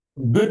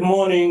Good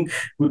morning,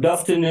 good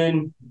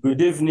afternoon, good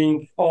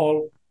evening,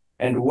 all,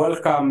 and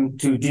welcome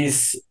to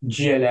this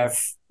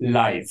GLF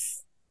Live.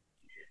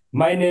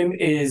 My name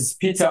is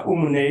Peter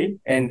Umunay,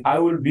 and I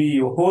will be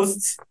your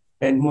host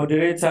and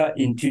moderator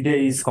in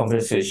today's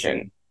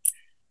conversation.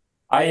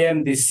 I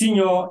am the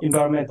Senior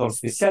Environmental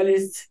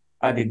Specialist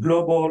at the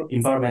Global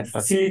Environment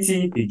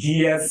Facility, the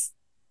GEF,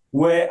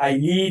 where I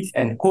lead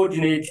and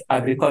coordinate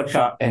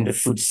agriculture and the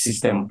food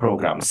system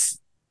programs.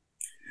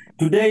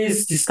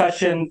 Today's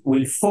discussion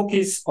will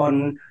focus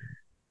on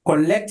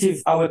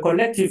our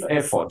collective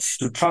efforts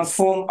to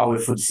transform our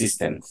food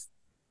systems,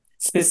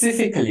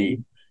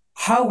 specifically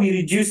how we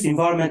reduce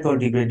environmental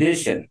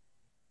degradation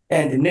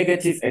and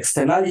negative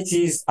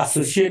externalities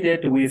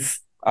associated with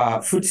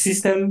food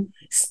system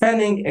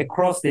spanning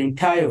across the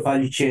entire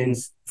value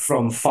chains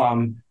from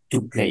farm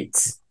to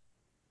plate.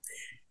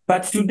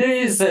 But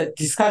today's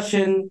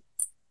discussion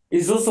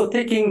is also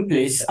taking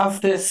place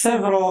after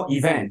several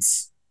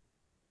events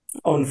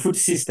on food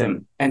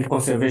system and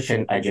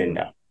conservation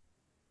agenda.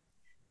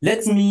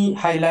 Let me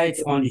highlight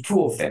only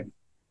two of them.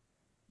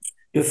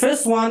 The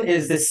first one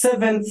is the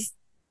 7th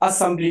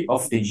Assembly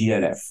of the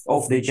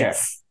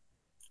GEF,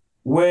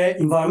 where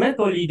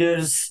environmental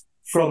leaders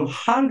from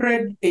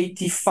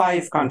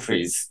 185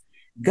 countries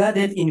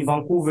gathered in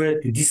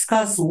Vancouver to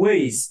discuss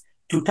ways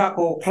to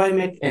tackle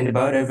climate and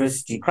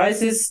biodiversity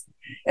crisis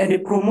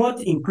and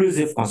promote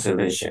inclusive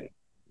conservation.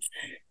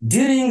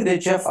 During the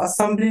GEF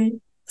Assembly,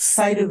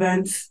 side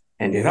events,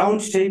 and a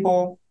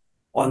roundtable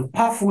on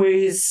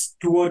pathways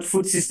toward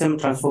food system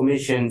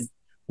transformation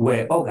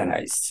were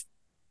organized.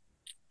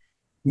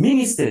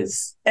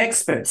 Ministers,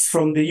 experts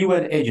from the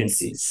UN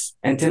agencies,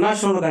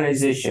 international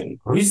organizations,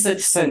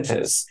 research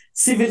centers,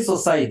 civil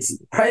society,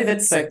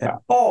 private sector,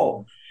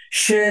 all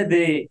share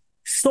their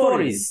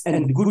stories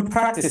and good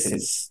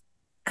practices,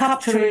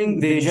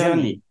 capturing their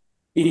journey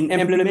in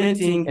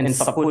implementing and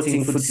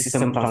supporting food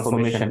system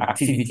transformation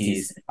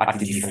activities at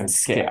a different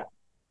scale.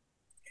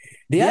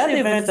 The other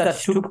event that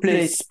took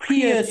place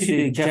prior to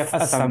the GEF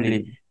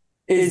Assembly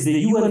is the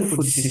UN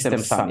Food System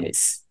Summit,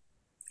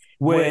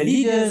 where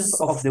leaders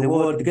of the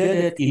world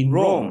gathered in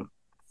Rome,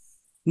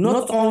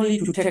 not only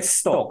to take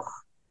stock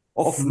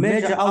of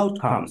major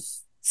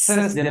outcomes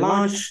since the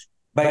launch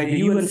by the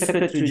UN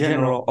Secretary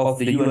General of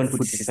the UN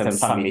Food System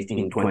Summit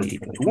in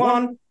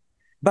 2021,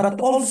 but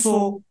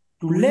also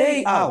to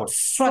lay out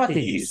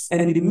strategies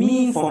and the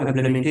means for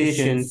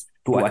implementation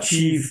to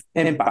achieve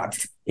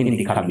impact in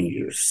the coming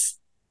years.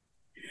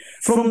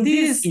 From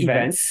these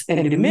events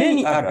and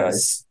many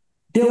others,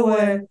 there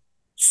were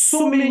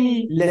so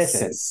many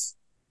lessons,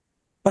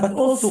 but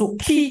also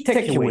key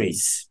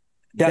takeaways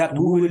that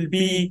will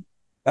be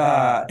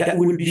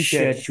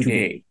shared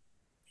today,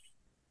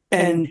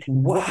 and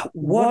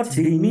what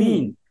they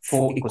mean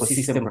for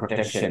ecosystem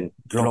protection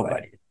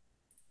globally.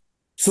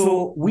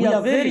 So we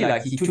are very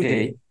lucky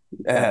today,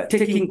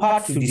 taking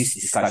part in this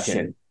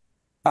discussion.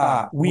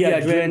 We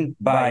are joined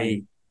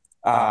by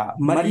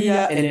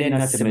Maria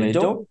Helena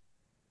Semedo,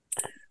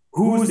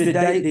 who's the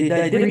Deputy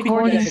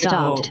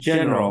Director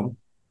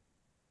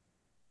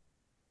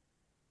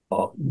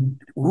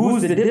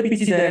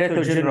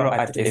General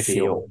at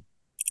FAO.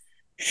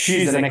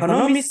 She's an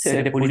economist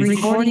and a politician.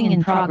 Recording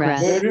in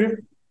progress.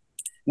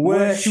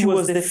 Where she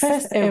was the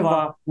first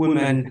ever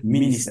woman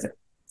minister,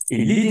 a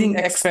leading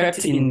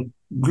expert in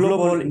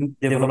global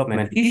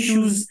development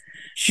issues.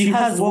 She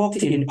has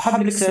worked in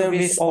public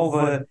service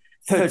over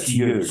 30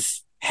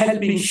 years,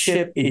 helping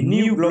shape a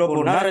new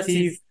global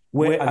narrative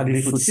where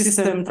agri-food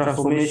system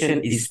transformation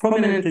is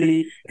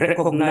prominently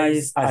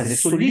recognized as a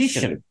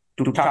solution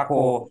to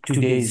tackle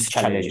today's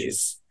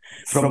challenges,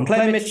 from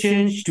climate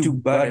change to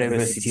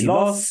biodiversity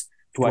loss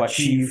to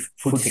achieve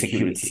food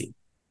security.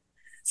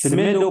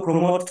 Semedo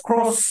promotes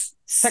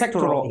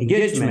cross-sectoral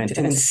engagement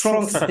and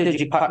strong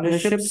strategic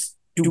partnerships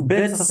to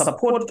better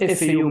support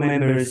FAO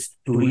members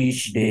to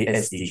reach their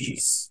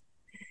SDGs.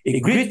 A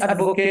great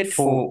advocate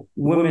for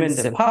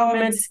women's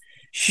empowerment,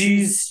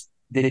 she's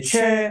the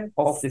chair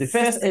of the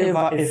first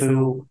ever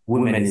FAO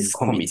Women's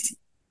Committee.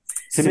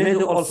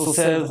 Semedo also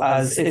serves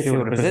as FAO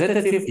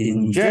representative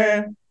in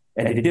Niger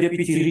and the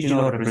deputy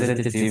regional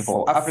representative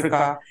for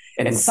Africa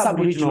and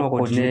sub-regional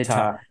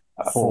coordinator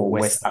for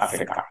West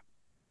Africa.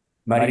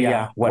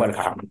 Maria,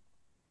 welcome.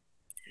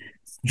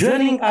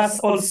 Joining us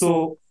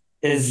also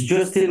is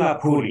Jyotsna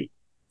Puri,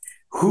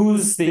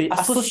 who's the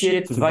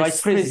Associate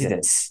Vice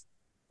President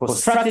for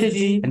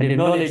Strategy and the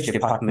Knowledge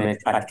Department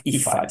at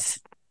IFAD.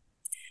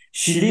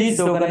 She leads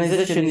the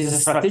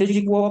organization's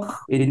strategic work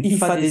in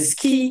IFAD's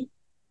key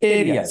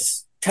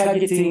areas,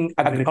 targeting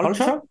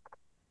agriculture,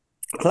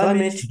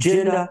 climate,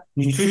 gender,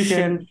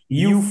 nutrition,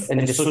 youth,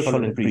 and the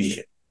social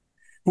inclusion.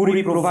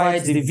 Puri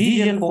provides the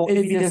vision for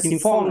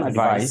evidence-informed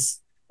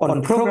advice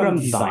on program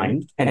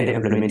design and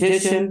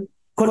implementation,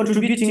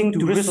 contributing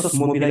to resource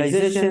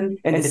mobilization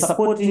and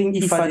supporting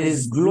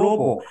IFAD's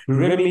global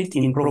remit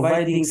in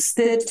providing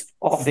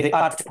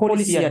state-of-the-art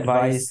policy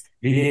advice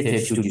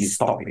related to this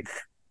topic.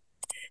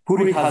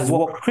 Puri has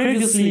worked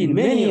previously in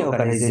many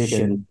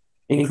organizations,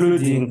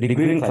 including the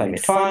Green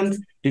Climate Fund,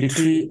 the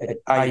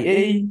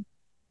 3IA,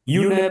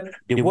 UNEP,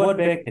 the World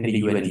Bank, and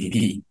the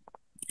UNDP.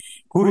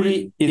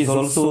 Puri is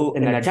also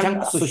an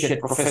adjunct associate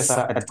professor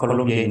at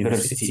Columbia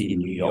University in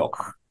New York.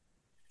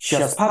 She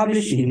has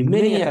published in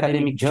many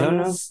academic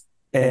journals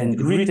and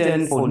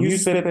written for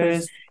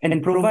newspapers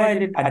and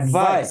provided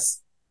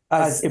advice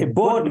as a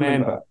board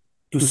member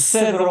to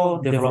several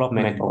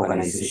development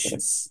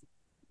organizations.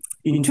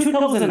 In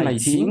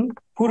 2019,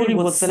 Puri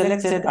was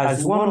selected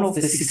as one of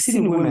the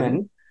 16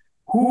 women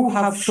who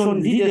have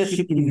shown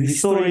leadership in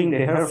restoring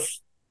the earth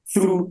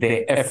through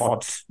their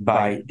efforts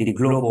by the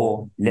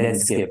Global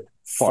Landscape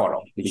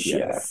Forum, the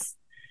GEF.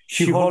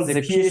 She holds a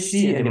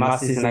PhD and a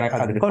Master's in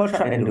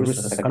Agriculture and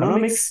Resource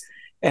Economics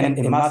and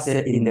a Master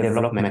in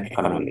Development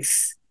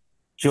Economics.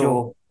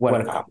 Jo,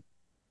 welcome.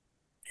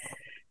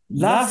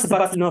 Last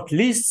but not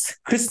least,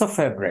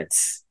 Christopher Brett.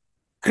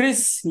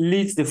 Chris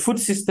leads the food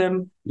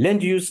system,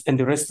 land use, and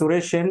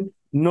restoration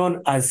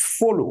known as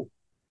FOLLOW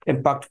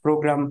Impact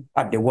Program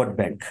at the World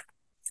Bank.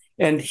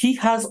 And he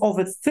has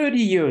over 30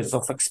 years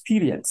of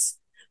experience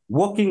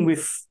working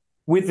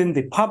within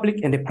the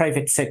public and the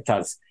private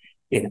sectors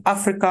in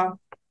Africa,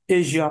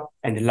 Asia,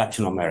 and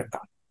Latin America.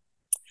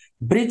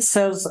 Britt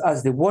serves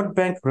as the World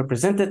Bank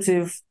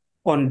representative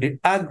on the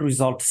Ag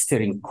Result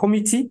Steering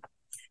Committee,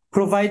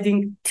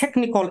 providing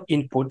technical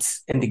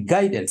inputs and the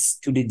guidance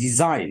to the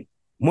design,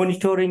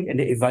 monitoring, and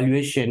the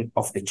evaluation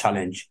of the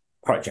challenge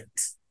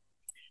projects.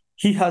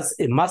 He has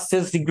a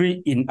master's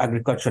degree in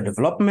agricultural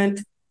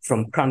development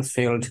from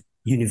Cranfield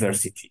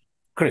University.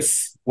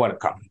 Chris,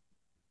 welcome.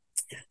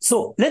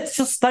 So let's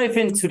just dive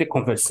into the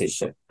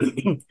conversation.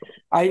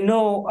 I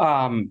know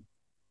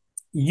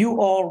you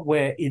all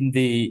were in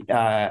the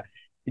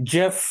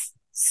GEF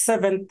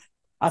 7th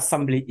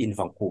Assembly in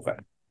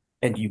Vancouver,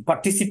 and you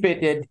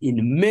participated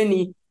in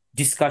many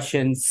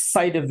discussions,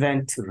 side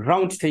events,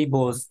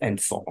 roundtables, and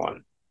so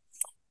on.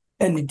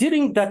 And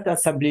during that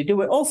assembly, there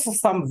were also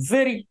some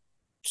very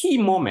key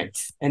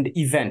moments and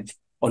events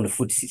on the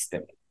food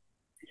system.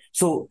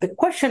 So the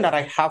question that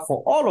I have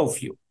for all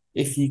of you,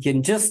 if you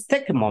can just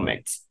take a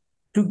moment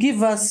to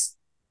give us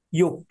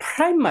your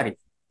primary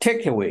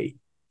takeaway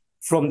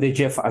from the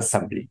GEF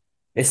Assembly,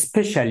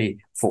 especially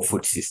for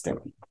food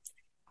system.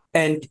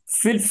 And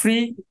feel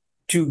free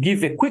to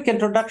give a quick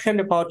introduction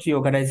about your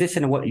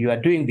organization and what you are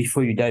doing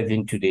before you dive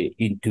into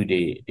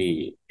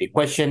the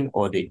question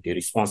or the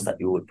response that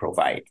you will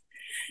provide.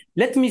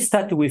 Let me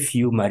start with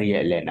you, Maria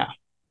Helena.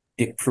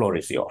 The floor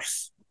is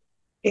yours.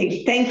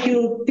 Okay, thank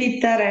you,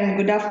 Peter, and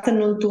good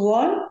afternoon to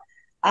all.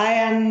 I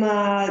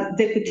am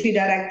Deputy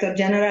Director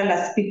General,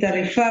 as Peter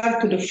referred,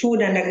 to the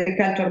Food and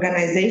Agriculture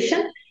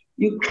Organization.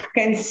 You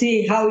can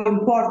see how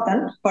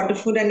important for the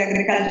Food and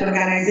Agriculture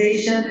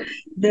Organization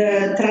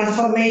the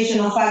transformation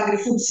of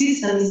agri-food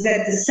systems is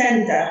at the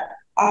center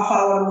of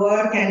our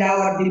work and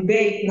our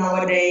debate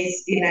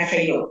nowadays in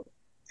FAO.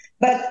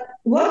 But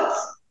what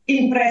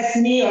impressed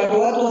me, or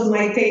what was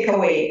my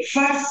takeaway?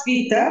 First,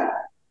 Peter,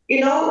 you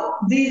know,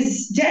 in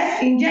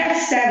GEF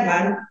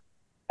 7,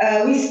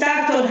 we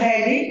start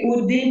already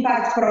with the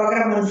impact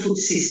program on food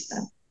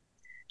system.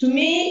 To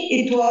me,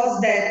 it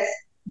was that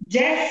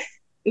GEF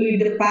with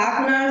the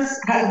partners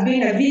has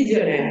been a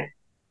visionary,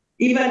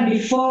 even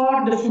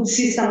before the Food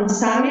System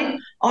Summit,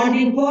 on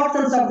the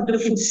importance of the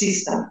food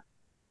system.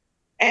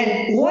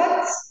 And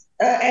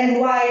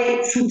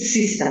why food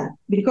system?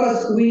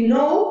 Because we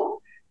know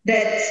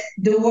that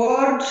the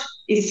world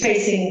is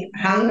facing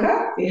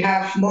hunger. We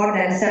have more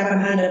than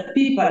 700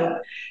 people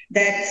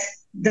that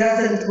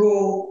doesn't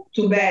go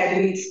to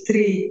bed with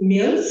 3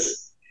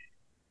 meals.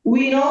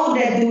 We know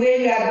that the way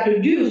we are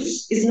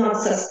produced is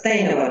not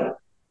sustainable.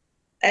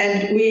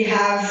 And we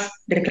have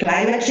the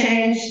climate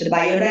change, the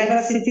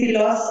biodiversity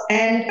loss,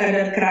 and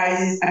other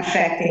crises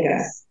affecting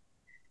us.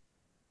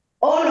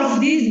 All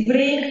of these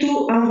bring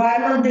to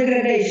environment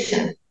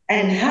degradation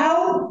and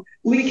how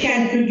we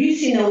can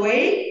produce in a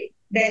way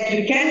that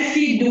we can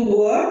feed the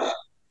world,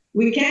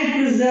 we can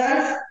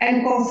preserve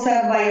and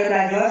conserve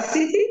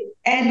biodiversity,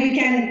 and we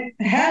can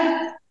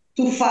help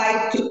to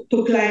fight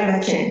to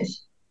climate change.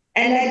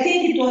 And I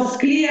think it was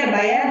clear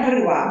by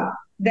everyone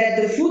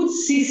that the food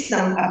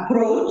system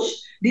approach,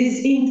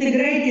 this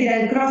integrated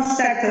and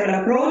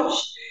cross-sectoral approach,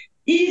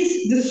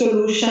 is the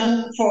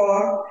solution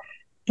for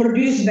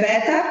produce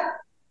better,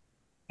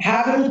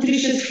 have a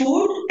nutritious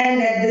food,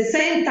 and at the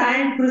same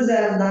time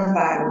preserve the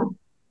environment.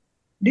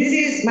 This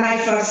is my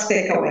first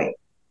takeaway.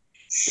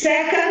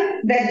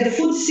 Second, that the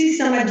food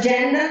system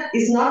agenda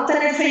is not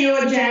an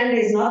FAO agenda,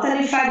 is not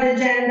an IFAD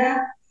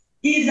agenda,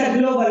 is a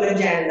global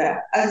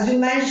agenda. As you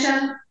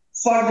mentioned,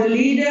 for the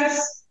leaders,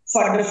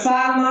 for the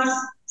farmers,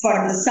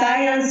 for the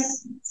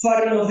science,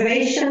 for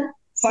innovation,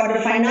 for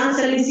the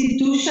financial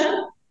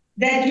institution,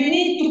 that we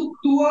need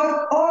to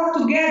work all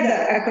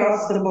together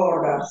across the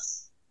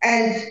borders.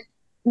 And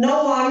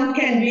no one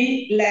can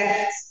be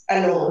left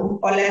alone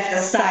or left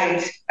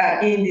aside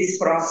in this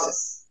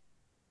process.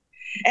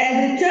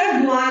 And the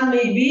third one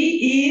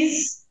maybe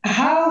is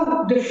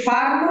how the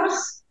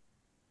farmers,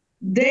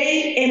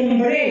 they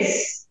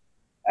embrace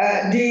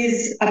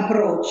this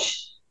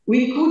approach.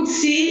 we could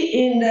see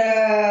in the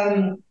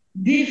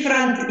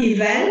different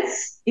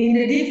events, in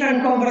the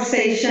different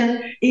conversation,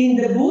 in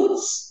the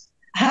booths,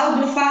 how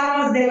the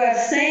farmers, they were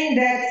saying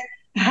that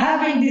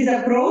having this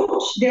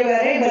approach, they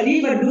were able,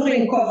 even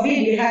during COVID,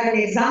 we had an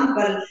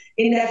example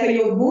in the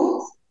FAO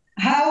booth,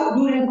 how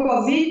during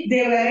COVID,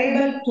 they were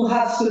able to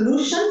have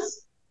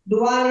solutions. The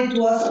one, it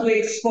was to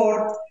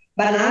export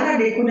banana,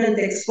 they couldn't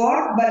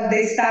export, but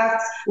they start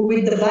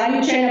with the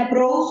value chain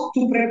approach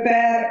to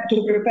prepare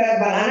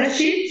banana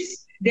chips.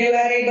 They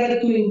were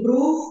able to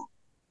improve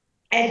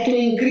and to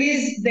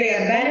increase their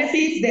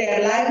benefits,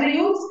 their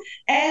livelihoods,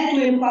 and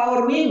to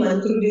empower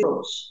women through this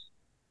approach.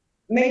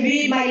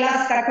 Maybe my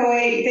last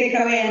takeaway,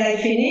 and I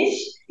finish,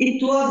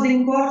 it was the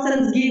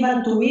importance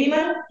given to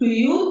women, to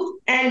youth,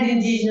 and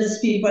indigenous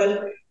people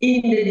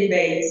in the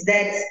debates,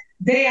 that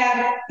they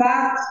are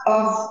part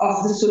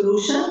of the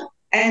solution,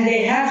 and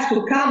they have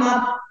to come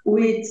up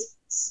with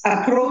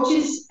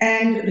approaches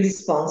and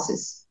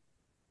responses.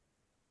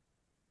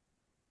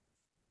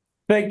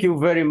 Thank you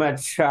very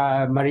much,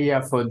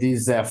 Maria, for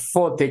these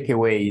 4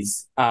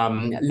 takeaways.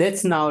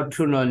 Let's now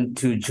turn on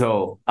to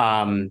Joe.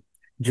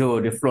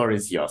 Joe, the floor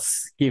is yours.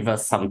 Give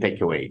us some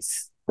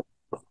takeaways.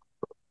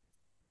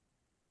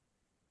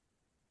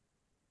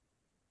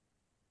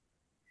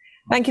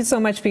 Thank you so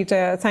much,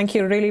 Peter. Thank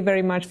you really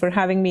very much for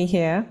having me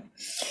here.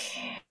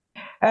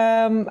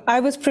 I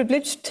was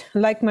privileged,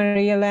 like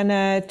Maria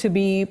Helena, to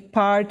be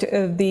part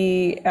of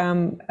the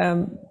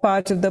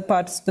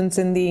participants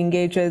in the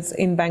engagers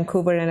in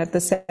Vancouver and at the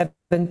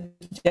 7th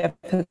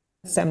GEF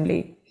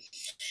Assembly.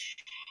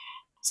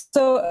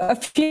 So a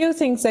few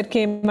things that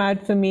came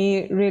out for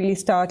me really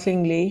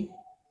startlingly,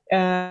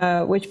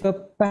 which were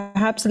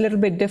perhaps a little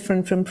bit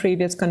different from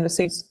previous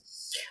conversations,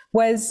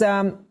 was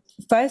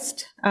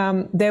first,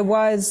 there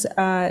was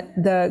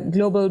the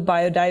Global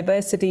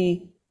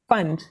Biodiversity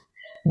Fund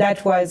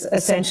that was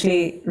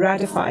essentially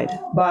ratified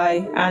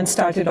by and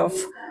started off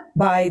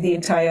by the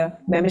entire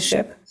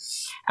membership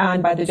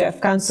and by the GEF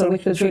Council,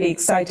 which was really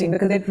exciting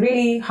because it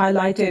really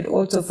highlighted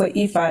also for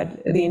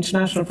IFAD, the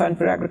International Fund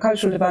for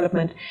Agricultural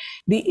Development,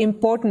 the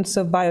importance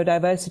of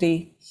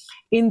biodiversity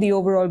in the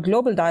overall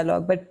global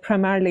dialogue, but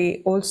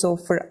primarily also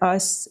for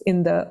us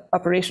in the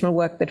operational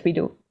work that we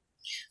do.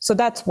 So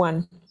that's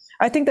one.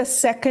 I think the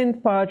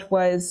second part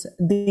was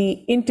the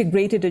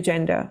integrated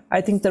agenda.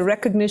 I think the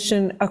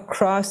recognition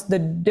across the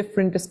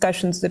different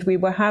discussions that we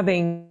were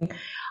having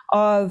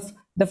of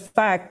the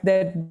fact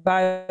that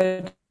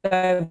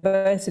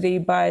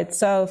biodiversity by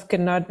itself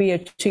cannot be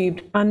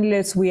achieved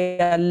unless we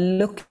are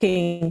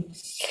looking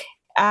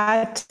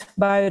at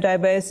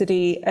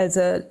biodiversity as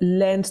a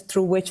lens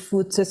through which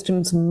food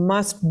systems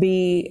must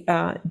be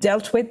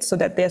dealt with so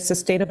that they're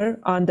sustainable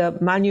on the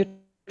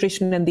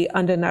malnutrition and the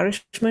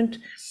undernourishment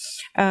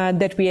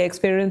that we are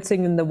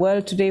experiencing in the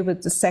world today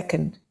was the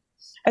second.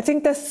 I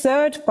think the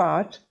third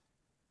part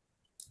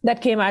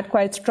that came out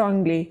quite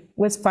strongly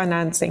was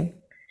financing.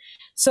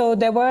 So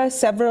there were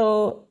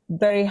several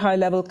very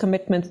high-level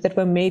commitments that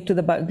were made to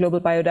the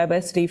Global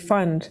Biodiversity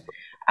Fund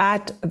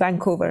at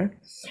Vancouver.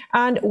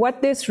 And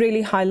what this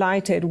really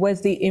highlighted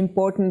was the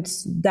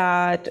importance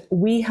that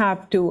we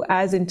have to,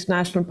 as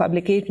international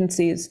public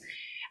agencies,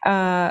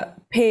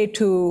 pay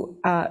to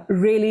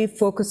really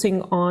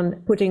focusing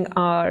on putting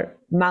our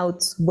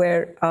mouths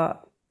where,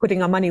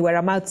 putting our money where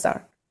our mouths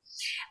are.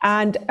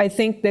 And I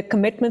think the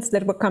commitments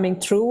that were coming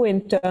through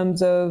in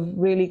terms of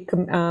really,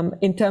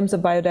 in terms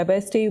of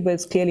biodiversity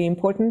was clearly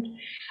important.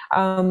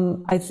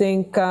 I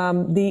think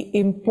the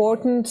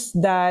importance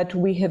that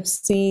we have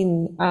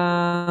seen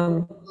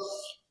of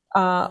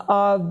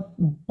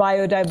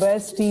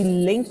biodiversity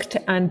linked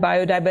and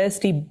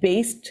biodiversity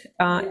based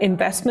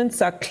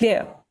investments are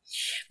clear.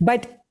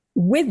 But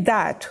with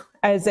that,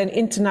 as an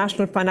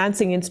international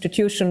financing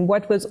institution,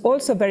 what was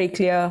also very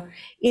clear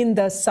in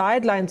the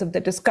sidelines of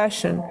the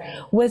discussion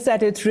was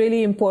that it's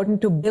really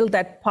important to build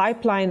that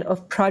pipeline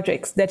of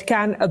projects that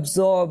can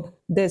absorb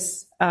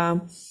this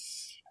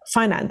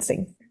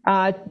financing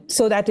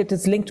so that it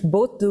is linked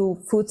both to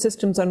food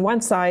systems on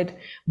one side,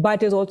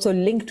 but is also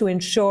linked to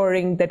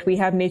ensuring that we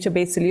have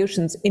nature-based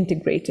solutions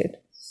integrated.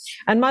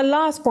 And my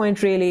last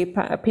point really,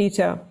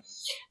 Peter,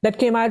 that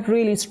came out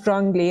really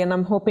strongly, and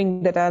I'm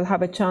hoping that I'll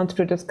have a chance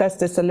to discuss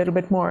this a little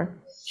bit more,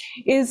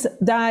 is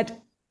that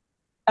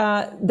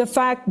the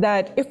fact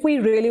that if we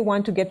really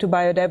want to get to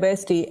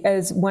biodiversity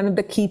as one of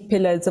the key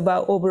pillars of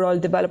our overall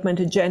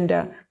development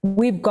agenda,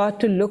 we've got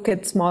to look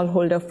at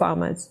smallholder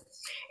farmers.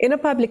 In a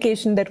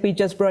publication that we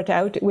just brought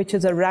out, which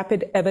is a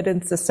rapid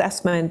evidence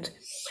assessment,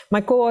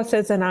 my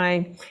co-authors and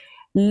I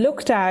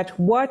looked at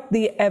what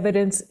the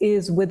evidence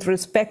is with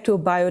respect to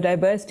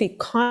biodiversity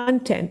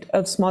content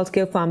of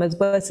small-scale farmers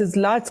versus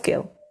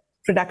large-scale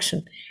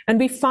production. And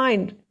we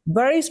find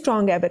very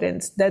strong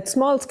evidence that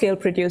small-scale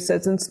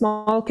producers and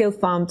small-scale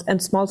farms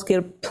and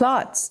small-scale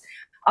plots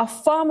are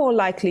far more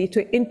likely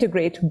to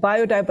integrate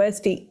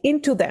biodiversity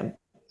into them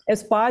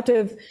as part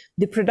of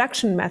the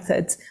production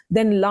methods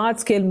than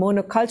large-scale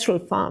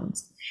monocultural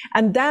farms.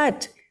 And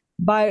that,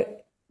 by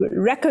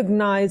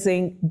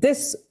recognizing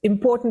this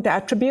important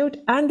attribute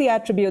and the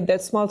attribute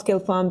that small-scale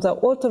farms are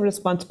also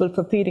responsible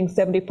for feeding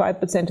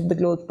 75% of the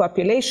globe's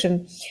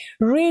population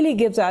really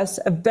gives us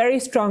a very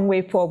strong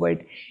way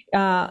forward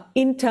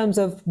in terms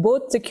of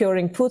both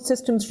securing food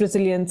systems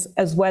resilience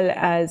as well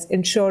as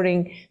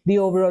ensuring the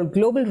overall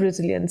global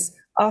resilience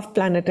of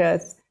planet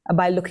Earth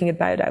by looking at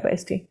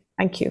biodiversity.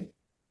 Thank you.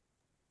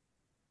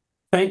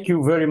 Thank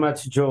you very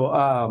much,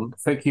 Jo.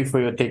 Thank you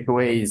for your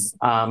takeaways.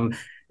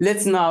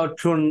 Let's now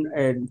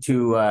turn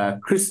to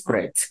Chris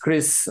Brett.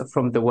 Chris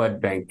from the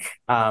World Bank.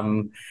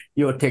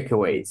 Your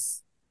takeaways.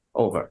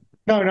 Over.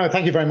 No,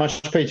 thank you very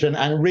much, Peter.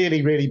 And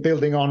really, really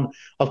building on,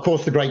 of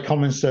course, the great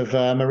comments of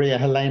Maria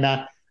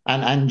Helena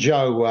and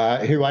Jo,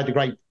 who I had the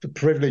great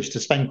privilege to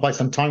spend quite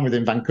some time with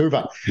in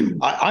Vancouver.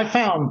 I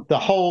found the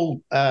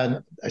whole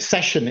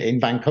session in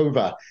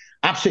Vancouver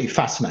absolutely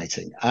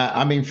fascinating.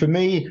 I mean, for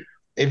me,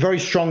 it very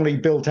strongly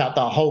built out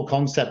that whole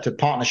concept of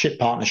partnership.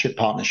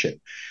 And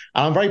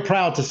I'm very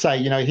proud to say,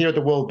 here at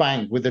the World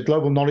Bank, with the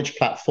global knowledge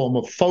platform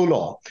of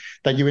FOLAW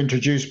that you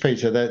introduced,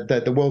 Peter,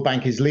 that the World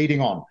Bank is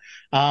leading on,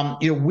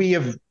 we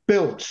have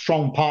built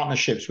strong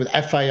partnerships with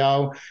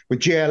FAO, with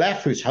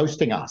GLF, who's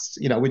hosting us,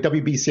 with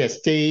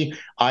WBCSD,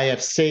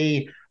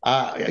 IFC,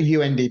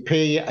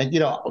 UNDP,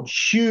 and,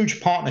 huge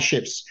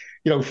partnerships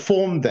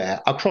formed there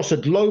across a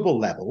global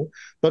level,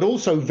 but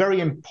also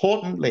very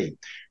importantly,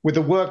 with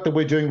the work that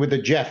we're doing with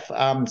the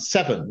GEF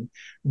 7,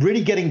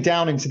 really getting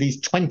down into these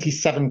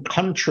 27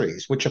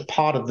 countries, which are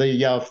part of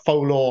the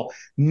FOLAW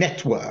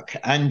network.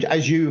 And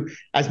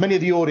as many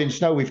of the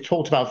audience know, we've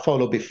talked about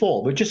FOLAW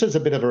before, but just as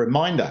a bit of a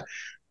reminder,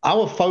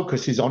 our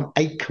focus is on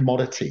 8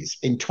 commodities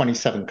in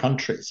 27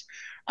 countries.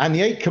 And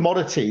the 8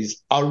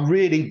 commodities are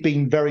really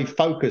being very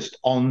focused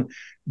on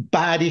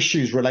bad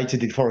issues related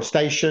to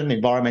deforestation,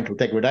 environmental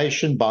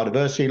degradation,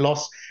 biodiversity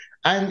loss.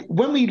 And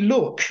when we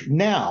look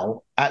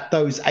now at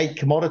those 8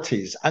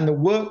 commodities and the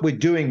work we're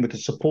doing with the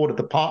support of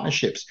the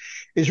partnerships,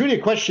 is really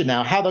a question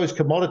now how those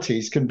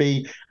commodities can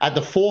be at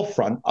the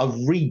forefront of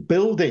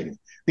rebuilding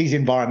these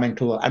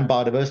environmental and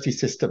biodiversity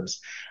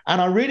systems.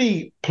 And I'm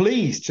really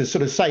pleased to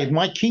sort of say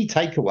my key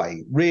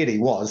takeaway really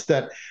was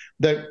that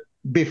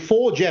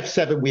before GEF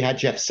 7, we had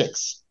GEF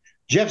 6.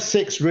 GEF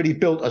 6 really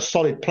built a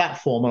solid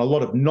platform and a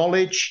lot of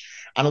knowledge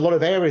and a lot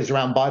of areas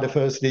around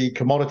biodiversity,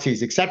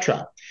 commodities,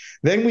 etc.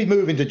 Then we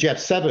move into GEF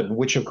 7,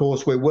 which of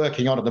course we're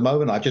working on at the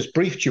moment. I just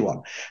briefed you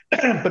on.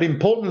 But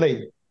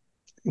importantly,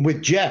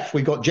 with GEF,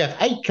 we've got GEF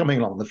 8 coming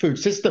along, the Food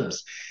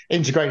Systems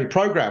Integrated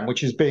Program,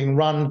 which is being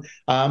run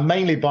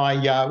mainly by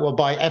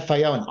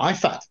FAO and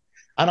IFAD.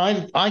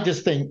 And I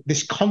just think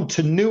this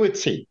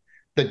continuity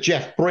that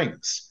GEF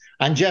brings,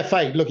 and GEF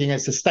 8 looking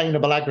at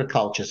sustainable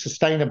agriculture,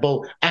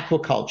 sustainable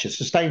aquaculture,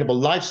 sustainable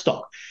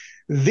livestock,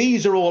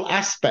 these are all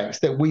aspects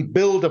that we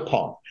build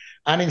upon.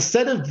 And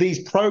instead of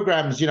these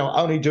programs,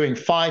 only doing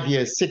 5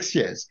 years, 6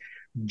 years,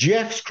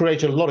 GEF's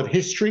created a lot of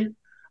history,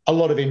 a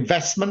lot of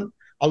investment,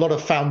 a lot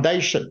of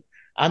foundation.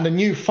 And the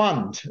new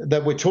fund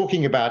that we're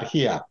talking about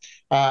here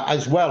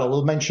as well,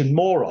 we'll mention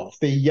more of,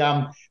 the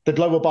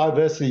Global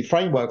Biodiversity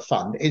Framework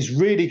Fund is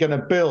really going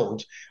to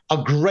build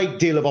a great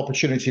deal of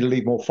opportunity to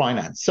lead more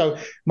finance. So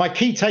my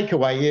key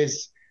takeaway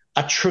is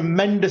a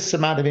tremendous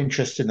amount of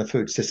interest in the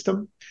food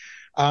system.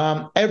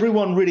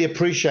 Everyone really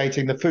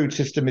appreciating the food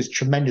system is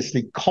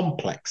tremendously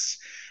complex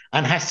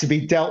and has to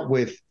be dealt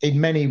with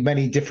in many,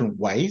 many different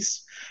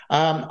ways.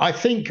 I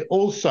think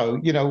also,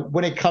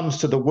 when it comes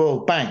to the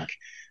World Bank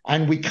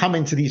and we come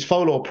into these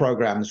FOLAW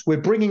programs, we're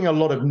bringing a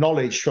lot of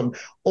knowledge from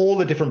all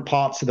the different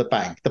parts of the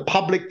bank, the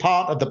public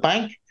part of the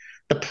bank,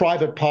 the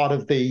private part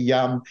of the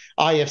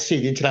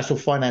IFC, the International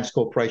Finance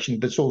Corporation,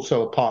 that's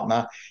also a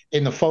partner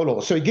in the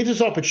FOLAW. So it gives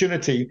us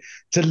opportunity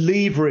to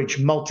leverage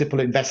multiple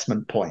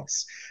investment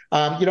points.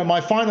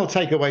 My final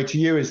takeaway to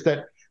you is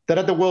that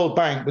at the World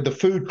Bank, with the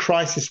food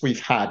crisis we've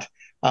had,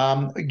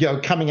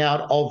 coming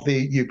out of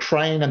the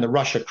Ukraine and the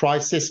Russia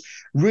crisis,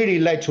 really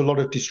led to a lot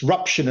of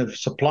disruption of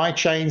supply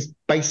chains,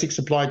 basic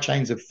supply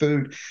chains of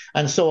food,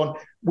 and so on.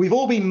 We've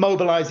all been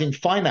mobilizing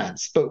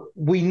finance, but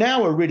we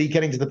now are really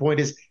getting to the point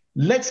is,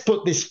 let's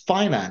put this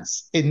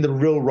finance in the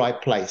real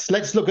right place.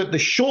 Let's look at the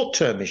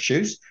short-term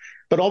issues,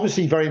 but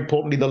obviously, very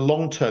importantly, the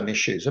long-term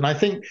issues. And I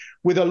think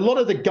with a lot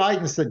of the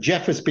guidance that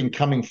GEF has been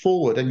coming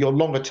forward and your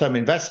longer-term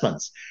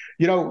investments,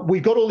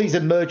 we've got all these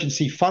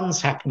emergency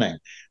funds happening,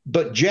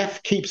 but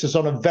GEF keeps us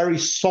on a very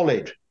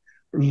solid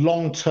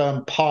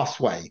long-term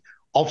pathway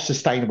of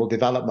sustainable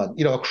development,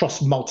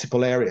 across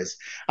multiple areas.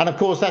 And of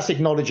course, that's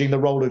acknowledging the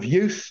role of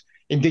youth,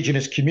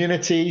 Indigenous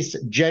communities,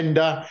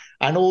 gender,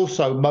 and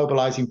also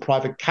mobilizing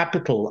private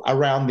capital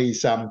around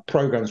these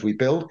programs we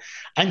build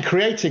and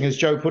creating, as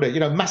Jo put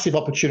it, massive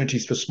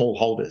opportunities for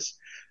smallholders.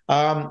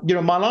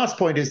 My last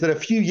point is that a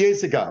few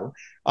years ago,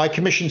 I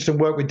commissioned some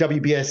work with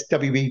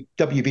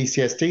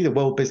WBCSD, the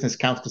World Business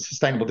Council for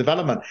Sustainable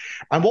Development.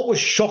 And what was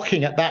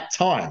shocking at that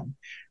time,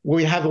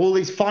 we have all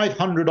these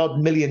 500-odd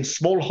million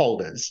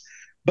smallholders,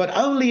 but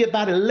only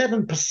about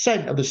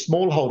 11% of the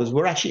smallholders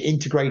were actually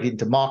integrated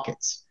into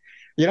markets.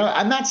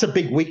 And that's a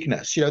big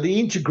weakness. The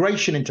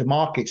integration into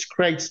markets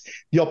creates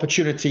the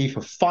opportunity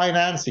for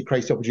finance, it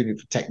creates the opportunity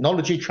for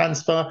technology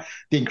transfer,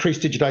 the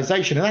increased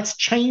digitization, and that's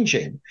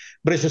changing,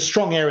 but it's a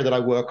strong area that I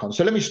work on.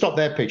 So let me stop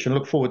there, Peter, and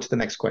look forward to the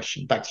next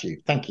question. Back to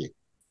you. Thank you.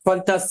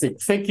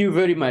 Fantastic. Thank you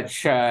very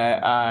much,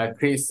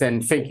 Chris,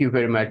 and thank you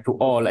very much to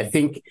all. I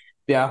think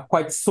there are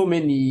quite so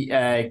many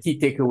key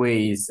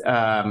takeaways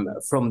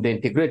from the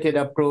integrated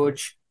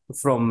approach,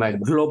 from a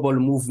global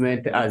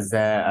movement as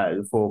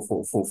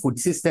for food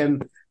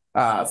system,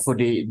 for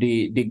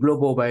the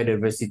Global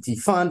Biodiversity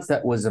Fund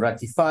that was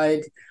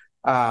ratified,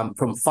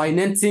 from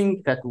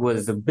financing that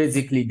was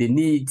basically the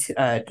need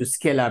to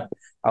scale up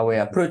our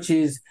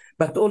approaches,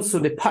 but also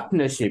the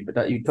partnership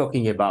that you're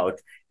talking about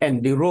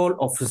and the role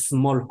of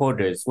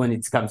smallholders when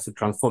it comes to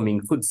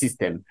transforming food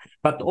system,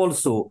 but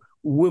also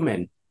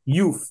women,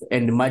 youth,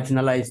 and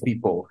marginalized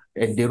people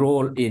and the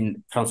role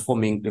in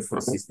transforming the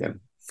food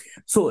system.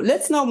 So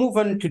let's now move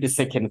on to the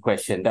second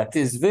question that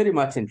is very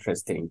much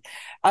interesting.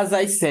 As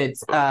I said,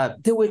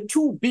 there were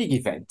two big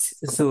events.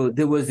 So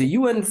there was the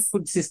UN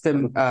Food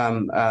System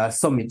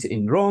Summit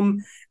in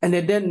Rome, and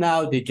then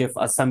now the GEF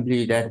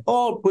Assembly that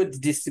all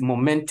put this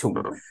momentum.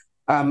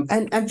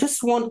 And I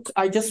just want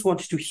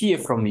to hear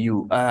from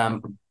you,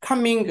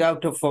 coming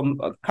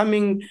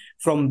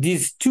from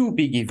these two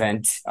big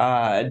events,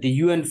 the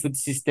UN Food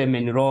System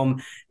in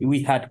Rome,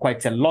 we had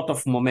quite a lot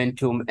of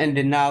momentum, and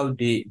then now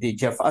the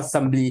GEF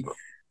Assembly.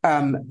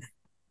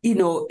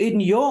 In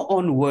your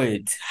own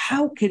words,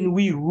 how can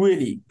we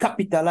really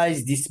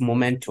capitalize this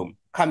momentum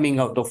coming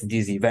out of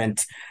this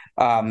event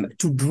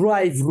to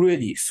drive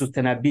really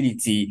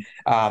sustainability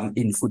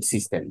in food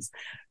systems?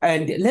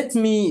 And let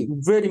me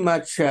very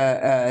much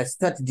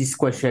start this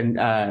question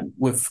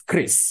with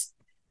Chris.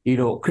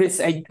 Chris,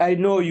 I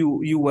know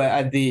you were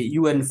at the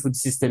UN Food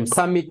System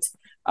Summit,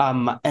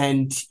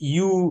 and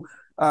you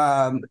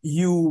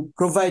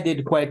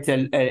provided quite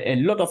a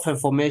lot of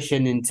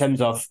information in terms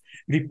of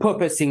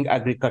repurposing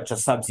agriculture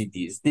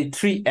subsidies, the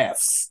 3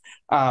 Fs,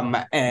 and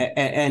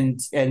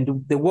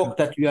the work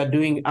that you are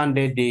doing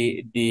under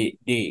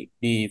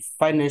the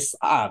finance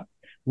arm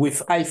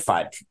with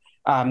IFAD.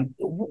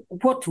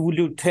 What will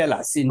you tell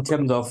us in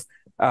terms of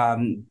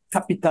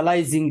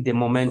capitalizing the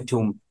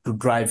momentum to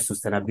drive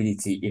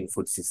sustainability in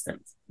food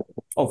systems?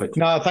 Over to you.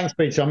 No, thanks,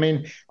 Peter.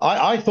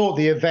 I thought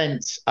the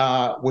event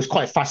was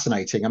quite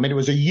fascinating. It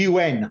was a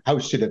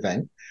UN-hosted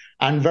event,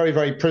 and very,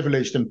 very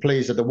privileged and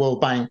pleased that the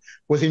World Bank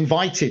was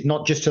invited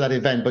not just to that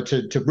event, but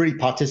to really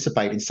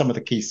participate in some of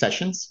the key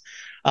sessions.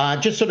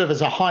 Just sort of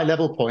as a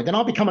high-level point, and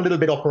I'll become a little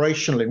bit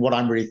operational in what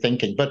I'm really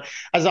thinking, but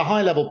as a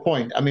high-level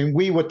point,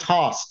 we were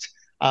tasked,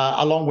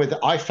 along with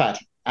IFAD,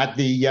 at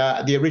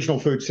the original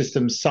Food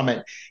Systems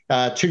Summit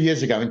 2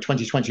 years ago in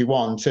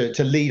 2021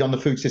 to lead on the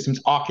food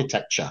systems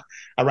architecture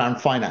around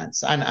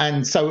finance.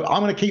 And so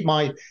I'm going to keep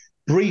my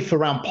brief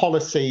around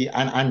policy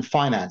and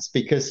finance,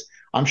 because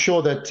I'm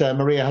sure that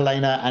Maria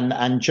Helena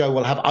and Joe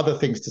will have other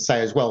things to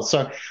say as well.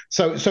 So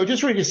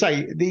just really to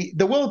say,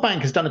 the World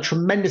Bank has done a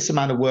tremendous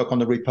amount of work on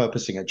the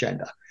repurposing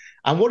agenda.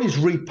 And what is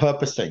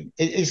repurposing?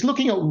 It's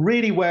looking at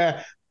really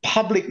where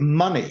public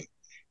money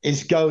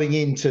is going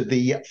into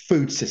the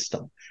food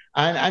system.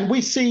 And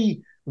we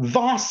see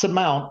vast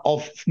amount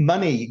of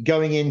money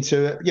going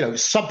into,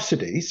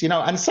 subsidies,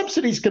 and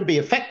subsidies can be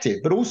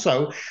effective, but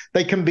also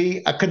they can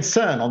be a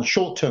concern on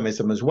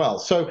short-termism as well.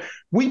 So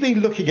we've been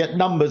looking at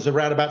numbers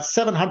around about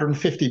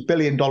 $750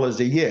 billion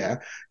a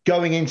year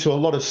going into a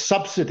lot of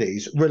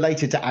subsidies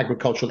related to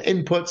agricultural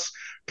inputs,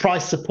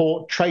 price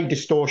support, trade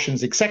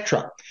distortions,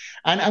 etc.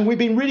 And we've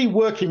been really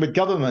working with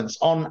governments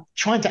on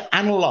trying to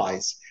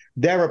analyze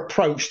their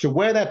approach to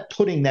where they're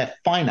putting their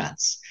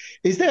finance.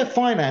 Is their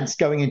finance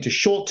going into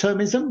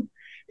short-termism,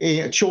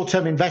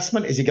 short-term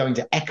investment? Is it going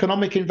to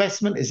economic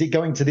investment? Is it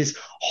going to this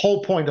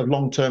whole point of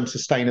long-term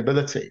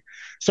sustainability?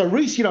 So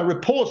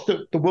reports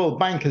that the World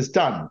Bank has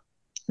done,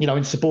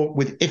 in support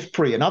with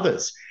IFPRI and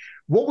others,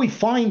 what we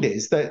find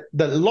is that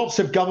lots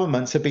of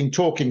governments have been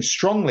talking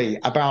strongly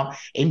about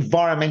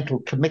environmental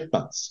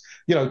commitments,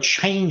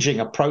 changing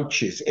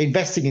approaches,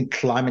 investing in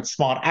climate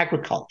smart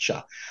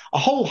agriculture, a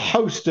whole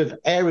host of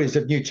areas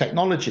of new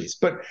technologies.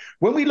 But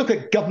when we look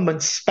at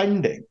government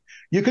spending,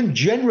 you can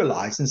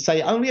generalize and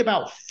say only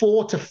about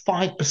 4 to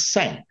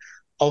 5%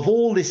 of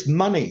all this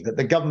money that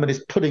the government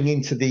is putting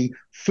into the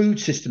food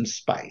system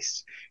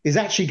space is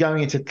actually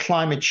going into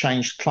climate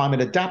change,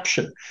 climate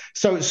adaptation.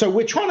 So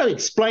we're trying to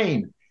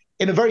explain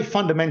in a very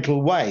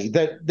fundamental way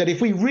that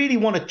if we really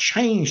want to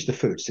change the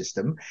food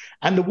system,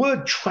 and the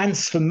word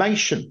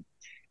transformation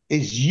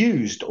is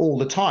used all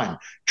the time.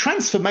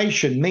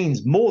 Transformation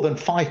means more than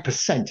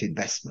 5%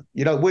 investment.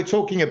 We're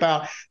talking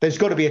about there's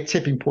got to be a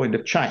tipping point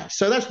of change.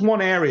 So that's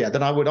one area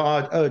that I would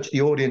urge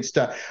the audience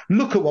to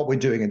look at what we're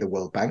doing in the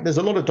World Bank. There's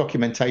a lot of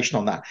documentation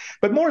on that.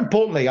 But more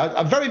importantly,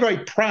 I'm very, very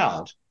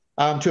proud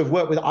to have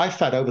worked with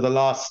IFAD over the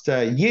last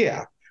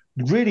year,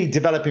 really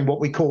developing what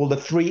we call the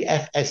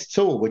 3FS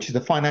tool, which is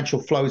the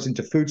financial flows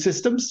into food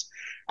systems.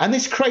 And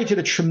this created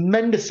a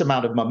tremendous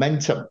amount of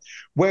momentum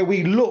where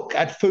we look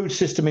at food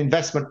system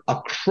investment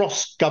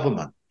across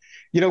government.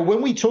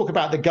 when we talk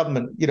about the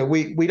government,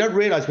 we don't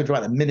realize we're talking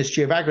about the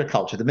Ministry of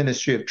Agriculture, the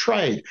Ministry of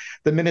Trade,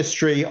 the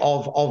Ministry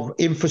of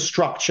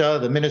Infrastructure,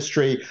 the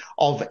Ministry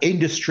of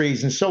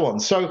Industries, and so on.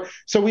 So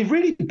we've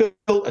really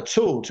built a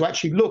tool to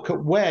actually look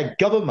at where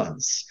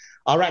governments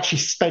are actually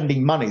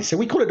spending money. So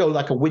we call it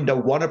like a window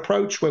one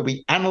approach, where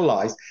we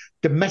analyze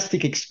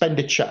domestic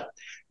expenditure,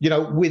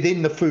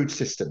 within the food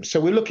system. So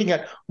we're looking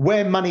at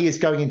where money is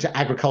going into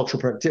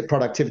agricultural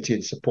productivity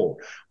and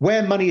support,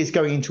 where money is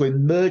going into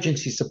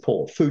emergency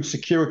support, food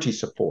security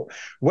support,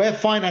 where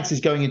finance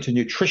is going into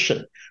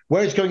nutrition,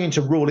 where it's going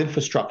into rural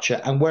infrastructure,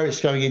 and where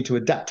it's going into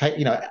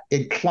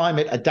in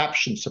climate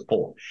adaptation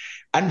support.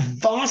 And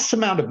vast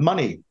amount of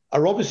money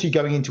are obviously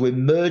going into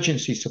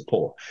emergency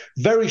support,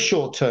 very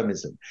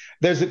short-termism.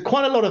 There's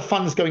quite a lot of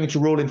funds going into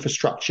rural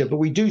infrastructure, but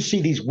we do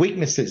see these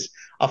weaknesses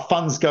of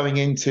funds going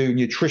into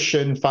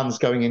nutrition, funds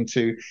going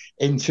into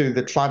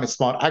the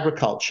climate-smart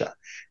agriculture.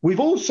 We've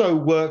also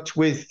worked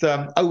with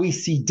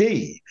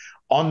OECD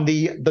on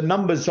the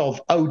numbers of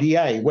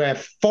ODA, where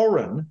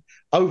foreign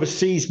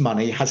overseas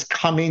money has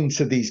come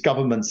into these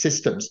government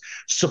systems,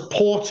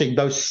 supporting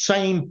those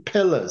same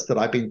pillars that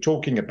I've been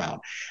talking about.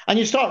 And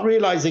you start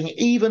realizing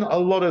even a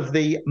lot of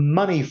the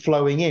money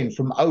flowing in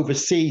from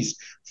overseas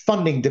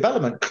funding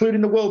development,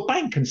 including the World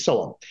Bank and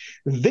so on,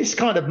 this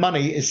kind of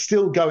money is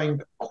still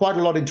going quite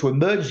a lot into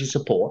emergency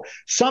support,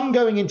 some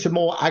going into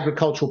more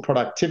agricultural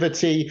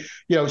productivity,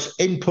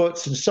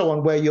 inputs and so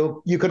on, where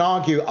you can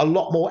argue a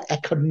lot more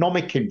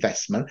economic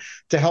investment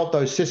to help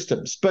those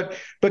systems. But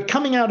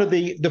coming out of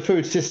the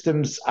food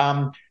systems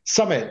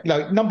summit,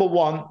 number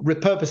one,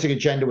 repurposing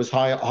agenda was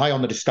high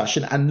on the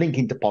discussion and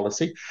linking to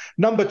policy.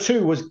 Number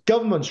two was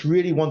governments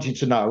really wanting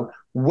to know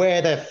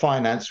where their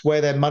finance,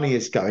 where their money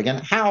is going, and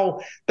how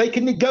they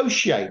can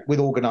negotiate with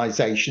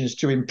organizations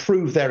to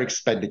improve their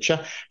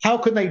expenditure. How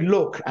can they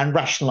look and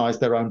rationalize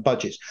their own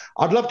budgets?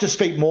 I'd love to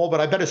speak more, but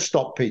I better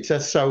stop, Peter.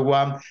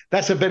 So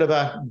that's a bit of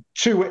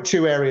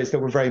two areas that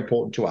were very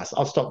important to us.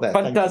 I'll stop there.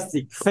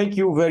 Fantastic. Thank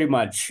you very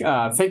much.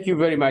 Thank you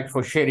very much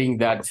for sharing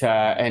that.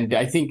 And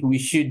I think we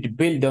should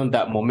build on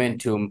that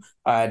momentum,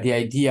 the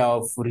idea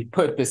of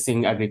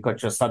repurposing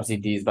agricultural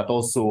subsidies, but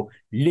also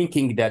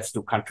linking that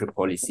to country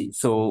policy.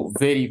 So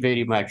very,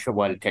 very much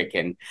well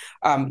taken.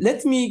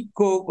 Let me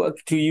go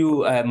to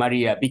you,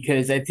 Maria,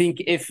 because I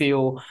think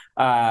FAO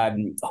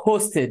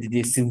hosted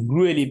this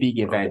really big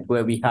event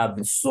where we have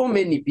so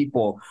many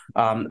people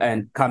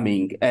and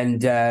coming.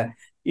 And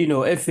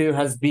FAO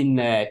has been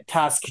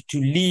tasked to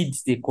lead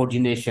the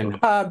coordination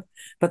hub,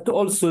 but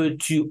also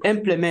to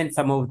implement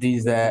some of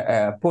these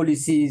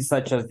policies,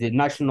 such as the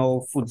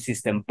national food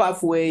system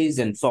pathways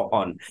and so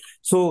on.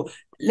 So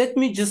let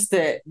me just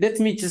ask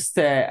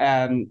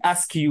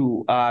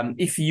you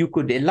if you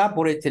could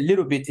elaborate a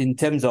little bit in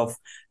terms of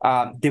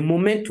the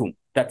momentum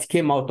that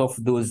came out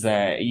of those,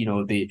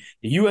 the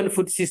UN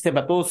food system,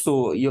 but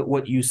also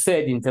what you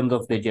said in terms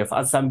of the GEF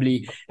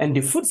Assembly and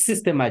the food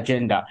system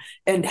agenda.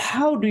 And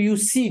how do you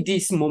see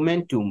this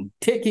momentum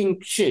taking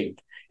shape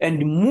and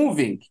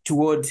moving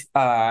towards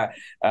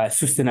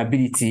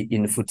sustainability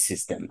in the food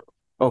system?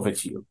 Over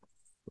to you.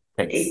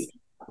 Thanks.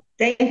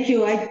 Thank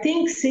you. I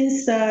think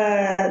since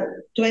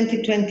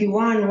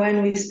 2021,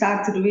 when we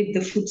started with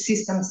the Food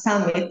System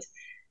Summit,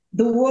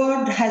 the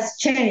world has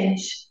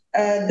changed.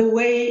 The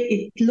way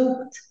it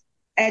looked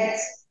at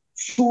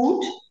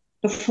food,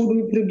 the food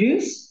we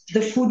produce,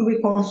 the food we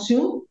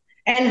consume,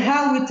 and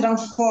how we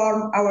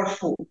transform our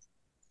food.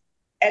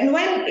 And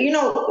when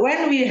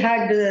we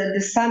had the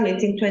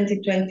summit in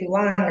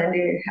 2021,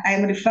 and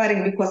I'm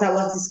referring because I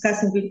was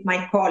discussing with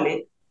my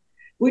colleague,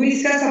 we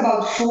discussed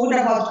about food,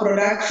 about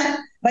production,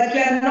 but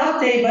we are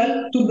not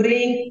able to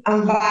bring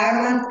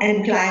environment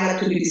and climate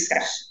to the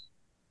discussion.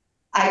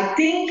 I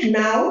think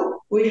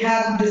now we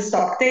have the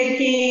stock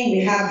taking, we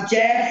have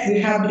GEF, we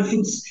have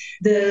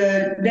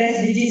the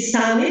SDG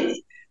Summit.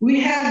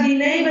 We have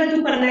been able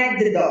to connect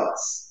the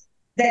dots.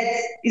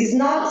 That is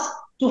not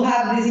to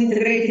have this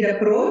integrated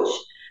approach,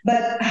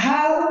 but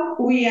how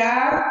we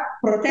are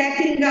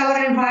protecting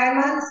our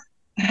environment,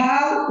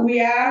 how we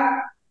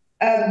are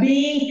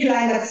being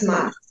climate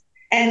smart.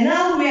 And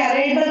now we are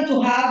able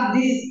to have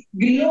this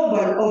global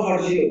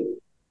overview.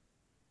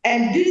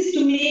 And this,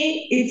 to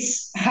me,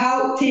 it's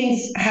how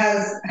things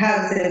has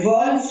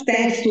evolved,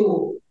 thanks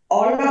to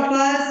all of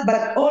us,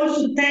 but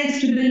also thanks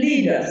to the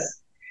leaders.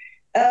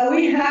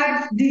 We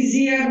had this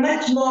year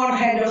much more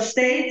head of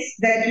states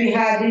that we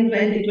had in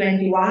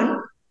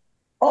 2021,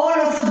 all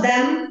of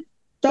them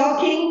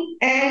talking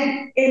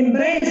and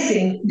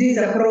embracing this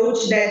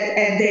approach that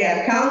at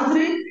their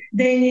country,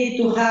 they need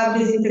to have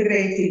this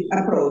integrated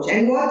approach.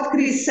 And what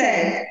Chris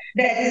said,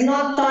 that is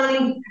not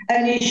only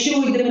an issue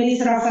with the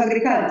Minister of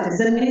Agriculture,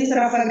 the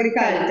Minister of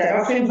Agriculture,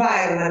 of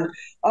Environment,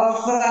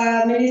 of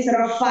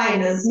Minister of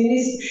Finance,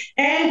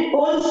 and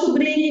also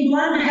bringing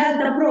one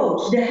health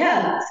approach, the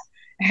health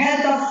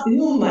of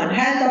human,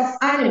 health of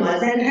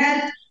animals, and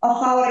health of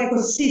our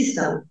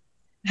ecosystem.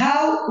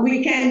 How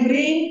we can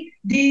bring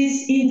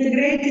this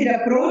integrated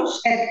approach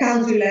at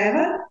country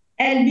level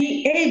and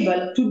be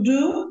able to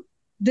do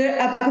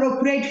the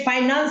appropriate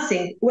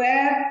financing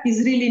where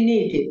is really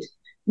needed,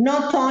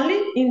 not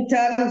only in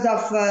terms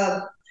of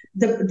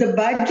the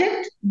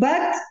budget,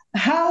 but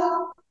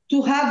how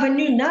to have a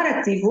new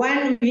narrative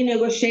when we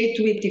negotiate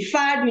with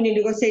IFAD, we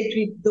negotiate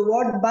with the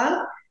World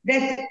Bank,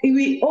 that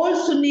we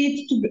also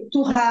need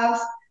to have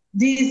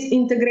this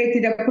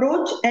integrated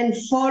approach and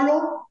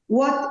follow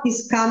what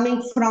is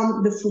coming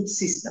from the food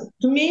system.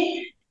 To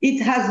me, it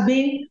has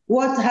been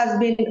what has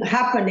been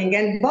happening.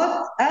 And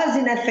both us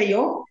in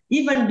FAO,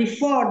 even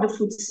before the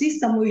food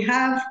system, we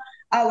have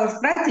our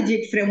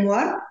strategic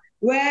framework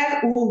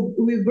where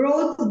we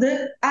brought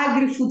the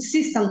agri-food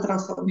system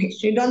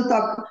transformation. We don't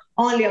talk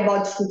only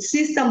about food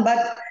system,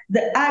 but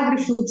the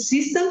agri-food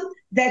system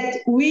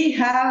that we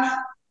have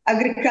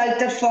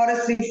agriculture,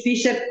 forestry,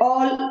 fishery,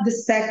 all the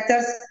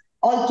sectors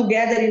all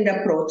together in the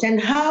approach,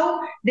 and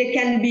how they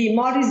can be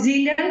more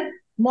resilient,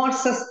 more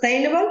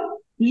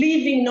sustainable,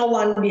 leaving no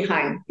one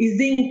behind, is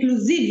the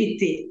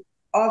inclusivity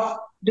of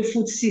the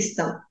food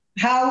system.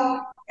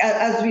 How,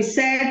 as we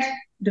said,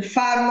 the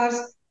farmers,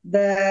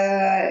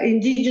 the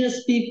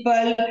indigenous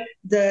people,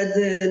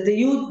 the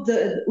youth,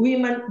 the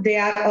women, they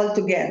are all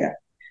together.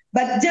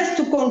 But just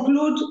to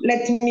conclude,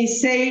 let me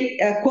say,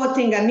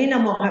 quoting Amina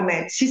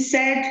Mohamed, she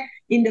said,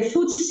 in the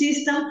food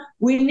system,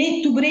 we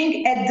need to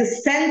bring at the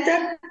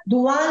center the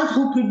ones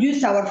who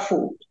produce our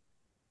food.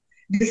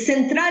 The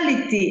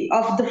centrality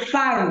of the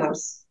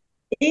farmers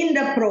in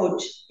the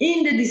approach,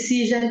 in the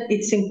decision,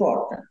 it's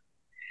important.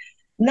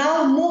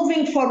 Now,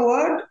 moving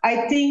forward,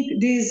 I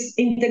think this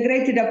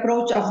integrated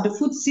approach of the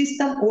food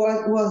system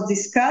was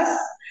discussed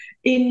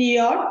in New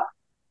York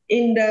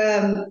in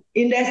the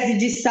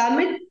SDG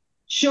Summit,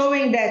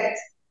 showing that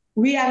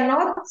we are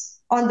not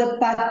on the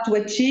path to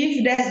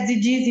achieve the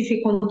SDGs if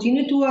we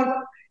continue to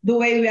work the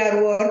way we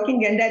are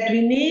working, and that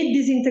we need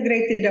this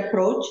integrated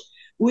approach.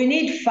 We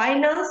need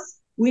finance,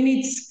 we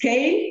need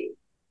scale,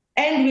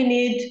 and we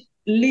need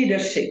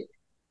leadership.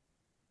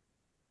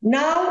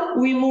 Now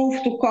we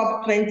move to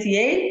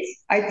COP28.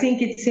 I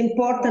think it's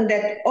important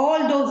that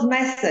all those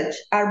messages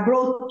are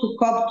brought to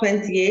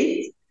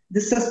COP28, the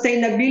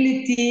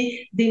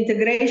sustainability, the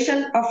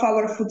integration of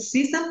our food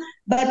system,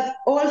 but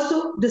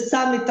also the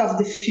summit of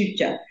the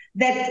future,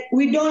 that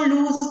we don't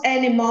lose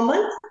any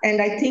moment.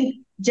 And I think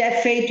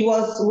GEF 8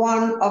 was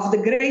one of the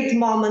great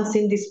moments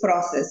in this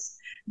process,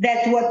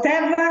 that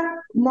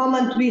whatever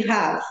moment we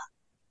have,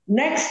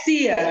 next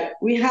year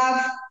we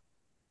have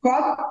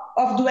COP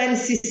of the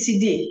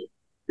UNCCD,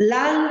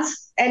 land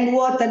and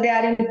water, they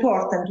are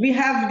important. We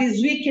have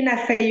this week in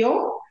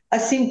FAO, a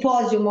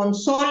symposium on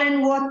soil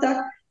and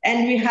water,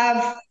 and we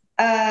have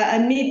a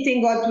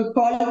meeting, what we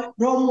call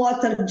Rome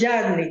Water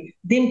Journey,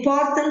 the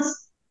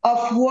importance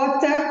of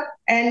water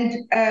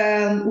and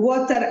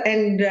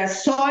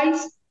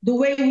soils, the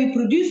way we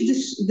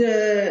produce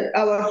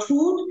our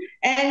food,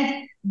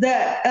 and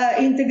the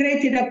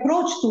integrated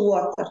approach to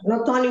water.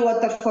 Not only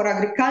water for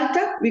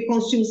agriculture, we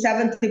consume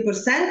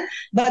 70%,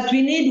 but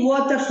we need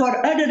water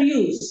for other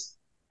use.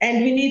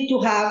 And we need to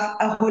have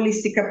a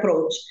holistic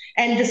approach.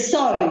 And the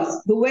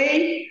soils, the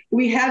way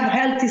we have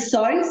healthy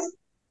soils,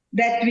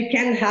 that we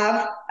can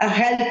have a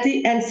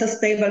healthy and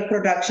sustainable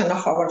production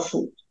of our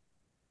food.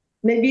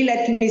 Maybe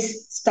let me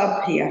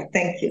stop here.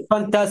 Thank you.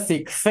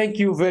 Fantastic. Thank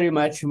you very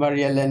much,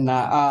 Maria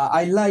Helena.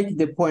 I like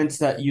the points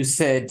that you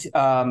said,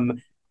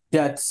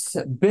 that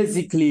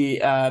basically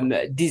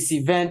this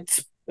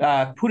event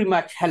pretty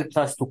much helps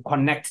us to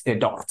connect the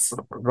dots,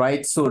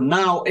 right? So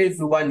now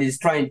everyone is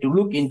trying to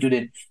look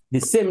into the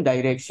same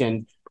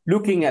direction,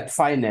 looking at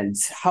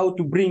finance, how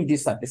to bring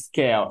this at the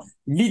scale,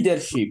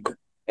 leadership,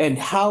 and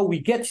how we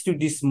get to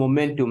this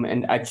momentum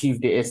and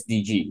achieve the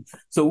SDG.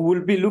 So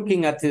we'll be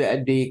looking at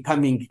the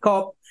coming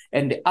COP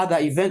and the other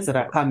events that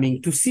are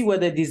coming to see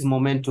whether this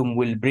momentum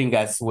will bring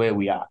us where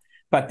we are.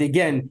 But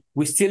again,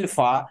 we're still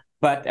far,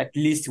 but at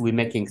least we're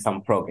making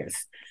some progress.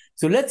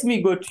 So let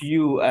me go to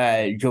you,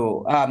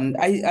 Joe.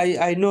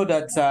 I know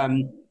that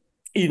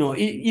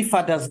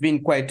IFAD has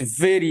been quite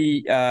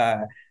very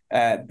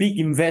big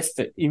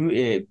investor.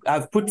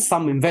 I've put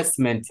some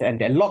investment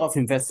and a lot of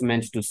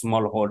investment to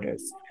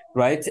smallholders,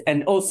 right?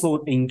 And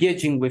also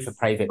engaging with the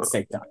private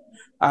sector.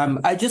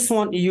 I just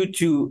want you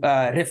to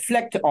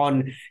reflect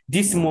on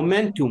this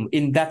momentum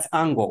in that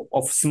angle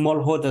of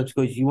smallholders,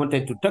 because you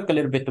wanted to talk a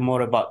little bit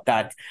more about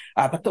that,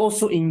 but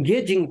also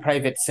engaging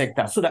private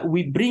sector so that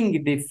we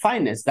bring the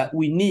finance that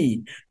we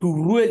need to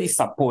really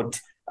support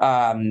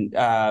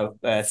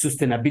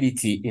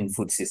sustainability in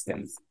food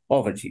systems.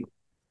 Over to you.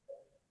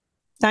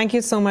 Thank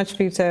you so much,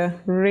 Peter.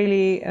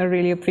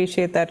 Really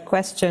appreciate that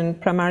question,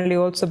 primarily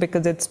also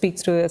because it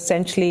speaks to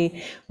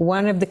essentially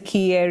one of the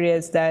key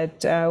areas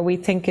that we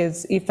think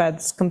is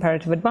IFAD's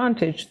comparative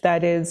advantage.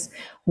 That is,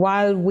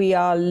 while we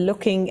are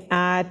looking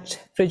at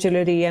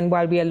fragility and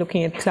while we are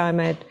looking at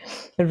climate,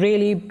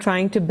 really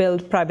trying to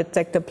build private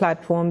sector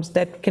platforms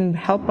that can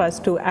help us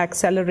to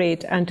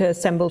accelerate and to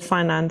assemble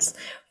finance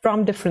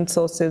from different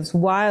sources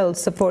while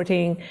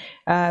supporting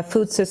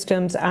food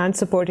systems and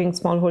supporting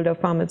smallholder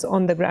farmers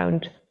on the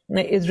ground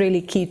is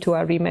really key to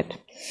our remit.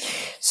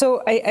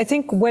 So I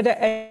think what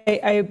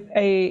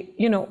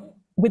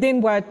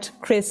within what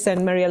Chris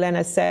and Maria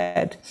Helena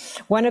said,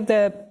 one of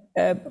the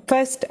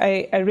first,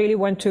 I really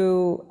want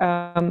to,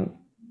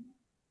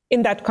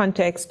 in that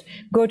context,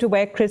 go to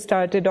where Chris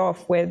started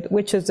off with,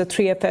 which is the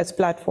 3FS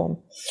platform.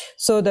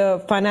 So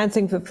the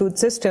financing for food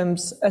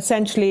systems,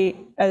 essentially,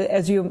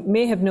 as you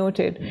may have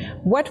noted,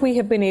 what we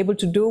have been able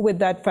to do with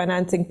that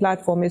financing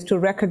platform is to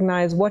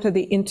recognize what are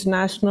the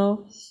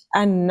international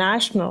and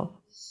national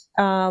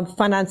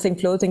financing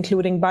flows,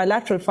 including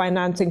bilateral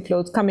financing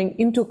flows coming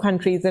into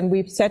countries, and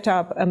we've set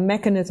up a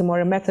mechanism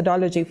or a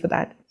methodology for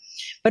that.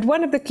 But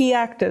one of the key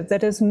actors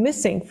that is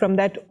missing from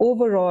that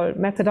overall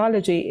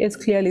methodology is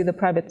clearly the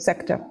private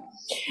sector.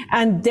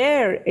 And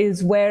there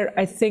is where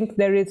I think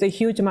there is a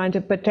huge amount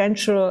of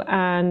potential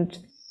and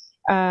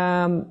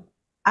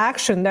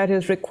action that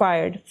is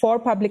required for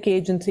public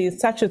agencies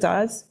such as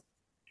us,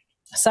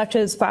 such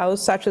as FAO,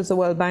 such as the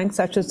World Bank,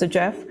 such as the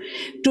GEF,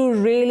 to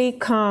really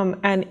come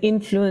and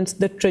influence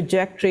the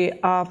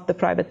trajectory of the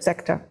private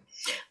sector.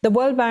 The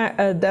World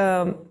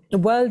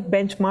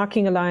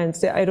Benchmarking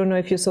Alliance, I don't know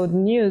if you saw the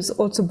news,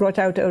 also brought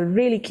out a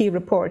really key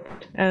report,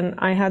 and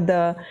I had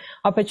the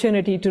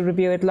opportunity to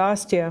review it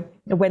last year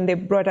when they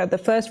brought out the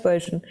first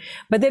version.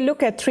 But they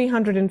look at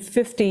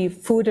 350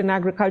 food and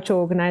agriculture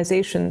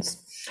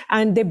organizations,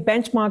 and they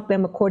benchmark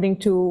them according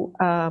to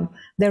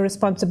their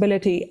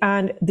responsibility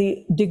and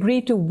the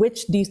degree to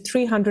which these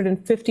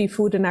 350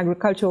 food and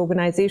agriculture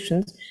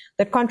organizations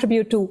that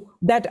contribute to,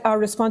 that are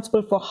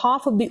responsible for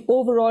half of the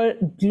overall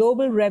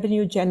global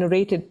revenue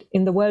generated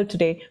in the world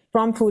today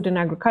from food and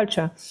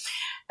agriculture,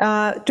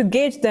 to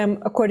gauge them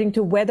according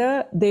to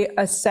whether they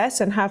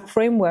assess and have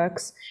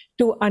frameworks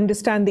to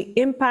understand the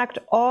impact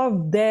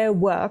of their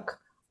work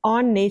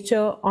on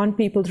nature, on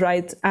people's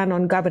rights, and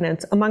on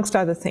governance, amongst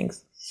other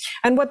things.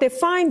 And what they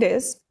find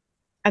is,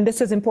 and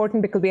this is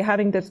important because we're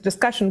having this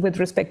discussion with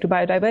respect to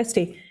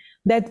biodiversity,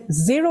 that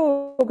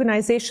zero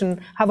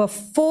organization have a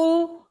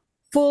full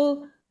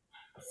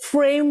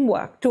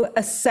framework to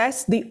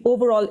assess the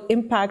overall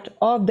impact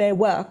of their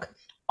work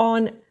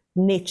on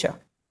nature.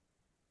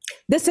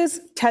 This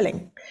is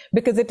telling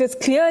because it is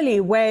clearly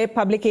where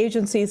public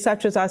agencies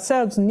such as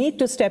ourselves need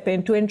to step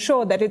in to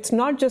ensure that it's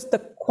not just the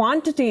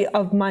quantity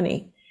of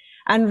money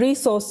and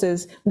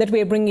resources that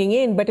we're bringing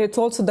in, but it's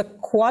also the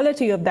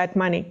quality of that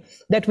money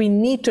that we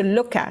need to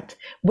look at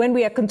when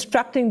we are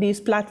constructing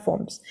these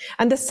platforms.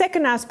 And the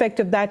second aspect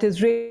of that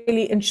is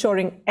really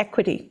ensuring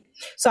equity.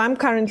 So I'm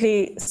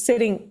currently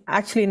sitting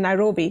actually in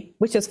Nairobi,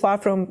 which is far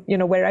from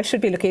where I should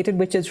be located,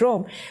 which is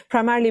Rome,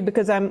 primarily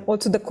because I'm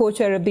also the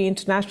co-chair of the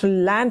International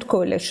Land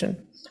Coalition,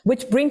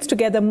 which brings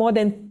together more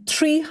than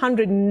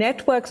 300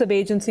 networks of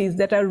agencies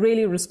that are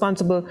really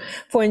responsible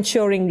for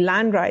ensuring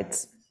land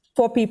rights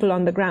for people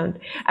on the ground.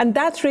 And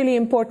that's really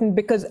important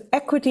because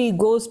equity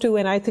goes to,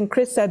 and I think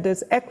Chris said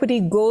this, equity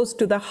goes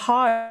to the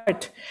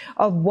heart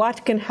of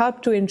what can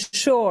help to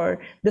ensure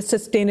the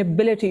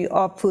sustainability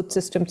of food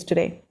systems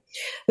today.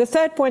 The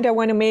third point I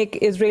want to make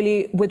is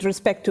really with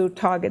respect to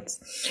targets.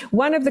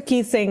 One of the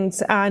key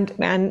things, and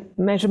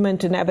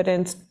measurement and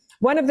evidence,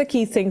 one of the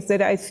key things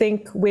that I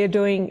think we're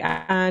doing,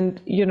 and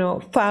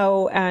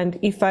FAO and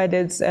IFAD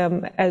is,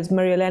 as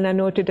Maria Helena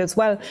noted as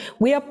well,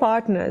 we are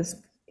partners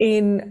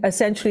in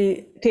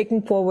essentially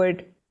taking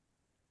forward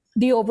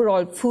the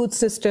overall food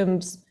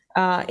systems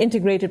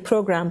integrated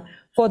program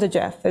for the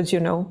GEF, as you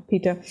know,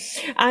 Peter.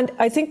 And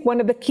I think one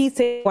of the key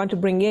things I want to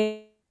bring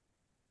in,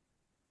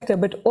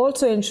 but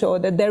also ensure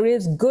that there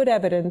is good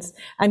evidence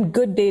and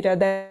good data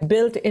that's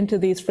built into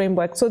these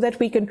frameworks so that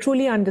we can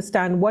truly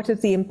understand what is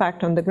the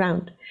impact on the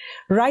ground.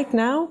 Right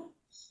now,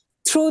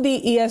 through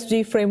the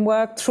ESG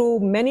framework, through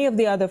many of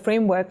the other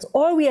frameworks,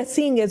 all we are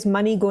seeing is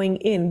money going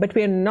in, but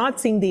we are not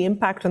seeing the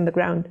impact on the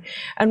ground.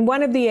 And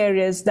one of the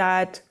areas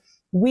that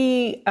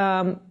we,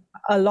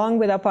 along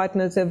with our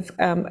partners, have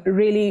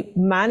really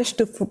managed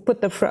to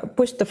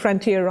push the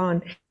frontier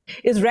on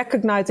is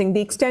recognizing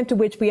the extent to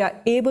which we are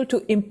able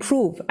to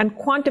improve and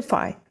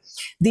quantify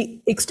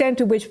the extent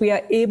to which we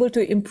are able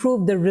to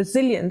improve the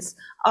resilience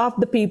of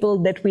the people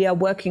that we are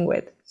working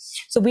with.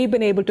 So we've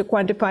been able to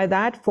quantify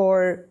that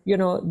for,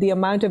 the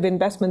amount of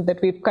investment that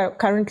we've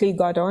currently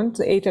got on,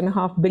 so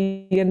 $8.5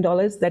 billion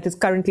that is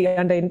currently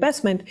under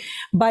investment.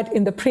 But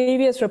in the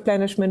previous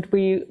replenishment,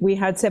 we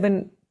had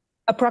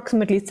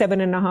approximately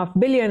 $7.5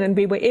 billion, and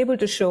we were able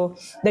to show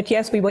that,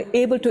 yes, we were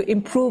able to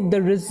improve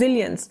the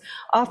resilience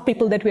of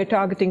people that we're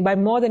targeting by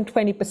more than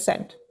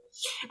 20%.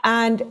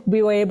 And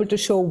we were able to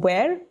show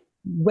where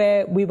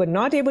we were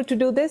not able to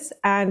do this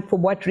and for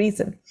what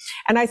reason.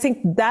 And I think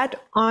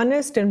that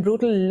honest and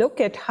brutal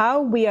look at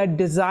how we are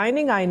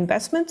designing our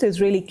investments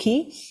is really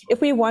key if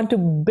we want to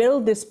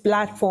build this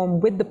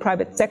platform with the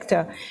private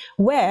sector,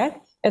 where,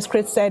 as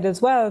Chris said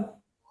as well,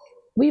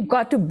 we've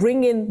got to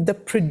bring in the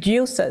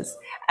producers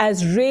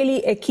as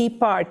really a key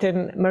part.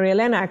 And Maria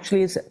Helena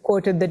actually has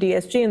quoted the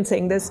DSG in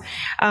saying this.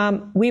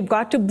 We've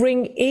got to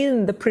bring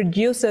in the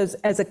producers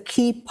as a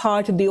key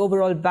part of the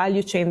overall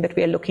value chain that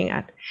we are looking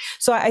at.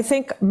 So I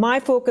think my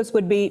focus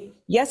would be,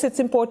 yes, it's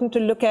important to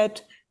look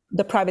at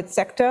the private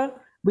sector.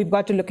 We've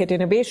got to look at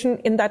innovation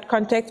in that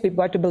context. We've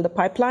got to build a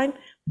pipeline.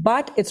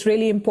 But it's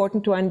really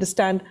important to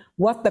understand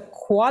what the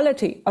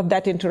quality of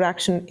that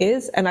interaction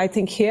is. And I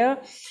think here,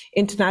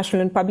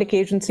 international and public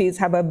agencies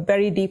have a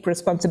very deep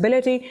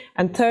responsibility.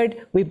 And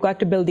third, we've got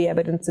to build the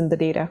evidence in the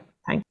data.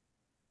 Thank you.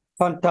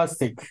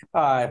 Fantastic.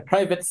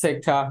 Private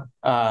sector,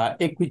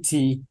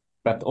 equity,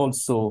 but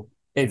also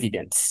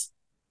evidence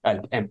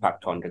and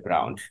impact on the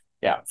ground.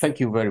 Yeah, thank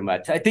you very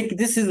much. I think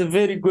this is a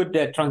very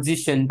good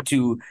transition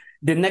to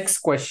the next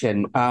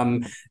question.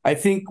 I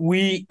think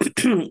we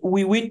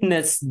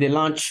witnessed the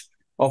launch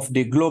of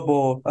the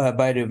Global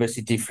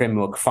Biodiversity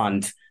Framework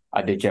Fund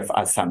at the GEF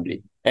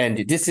Assembly. And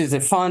this is a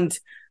fund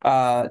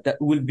that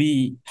will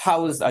be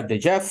housed at the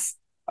GEF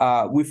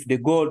with the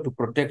goal to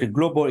protect the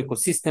global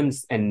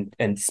ecosystems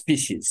and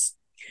species.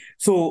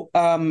 So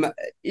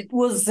it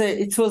was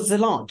a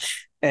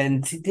launch,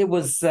 and there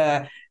was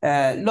a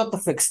lot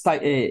of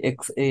excitement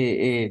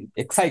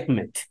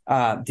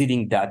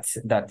during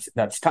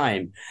that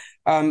time.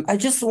 I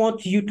just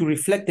want you to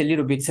reflect a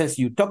little bit, since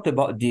you talked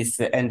about this,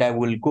 and I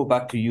will go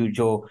back to you,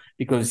 Joe,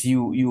 because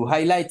you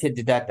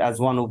highlighted that as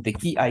one of the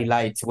key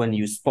highlights when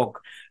you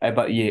spoke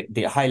about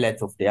the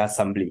highlights of the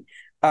Assembly.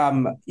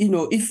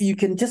 If you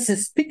can just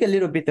speak a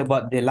little bit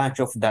about the launch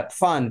of that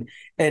fund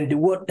and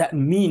what that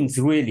means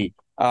really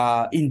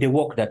in the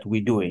work that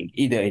we're doing,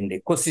 either in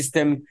the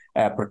ecosystem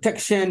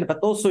protection, but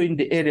also in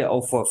the area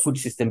of food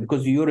system,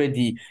 because you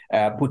already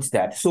put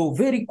that. So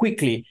very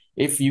quickly,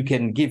 if you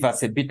can give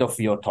us a bit of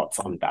your thoughts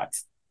on that.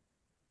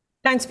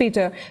 Thanks,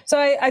 Peter. So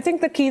I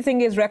think the key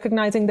thing is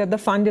recognizing that the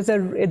fund is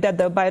that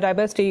the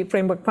Biodiversity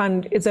Framework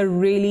Fund is a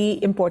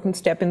really important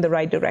step in the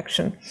right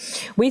direction.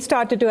 We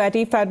started to, at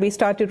IFAD, we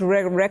started to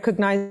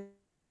recognize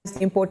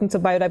the importance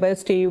of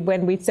biodiversity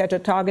when we set a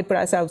target for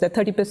ourselves that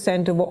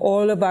 30% of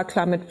all of our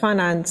climate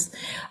finance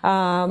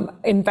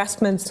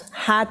investments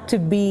had to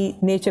be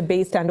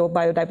nature-based and or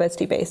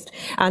biodiversity-based,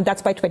 and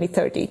that's by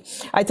 2030.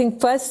 I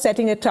think first,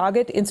 setting a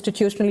target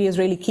institutionally is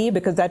really key,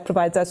 because that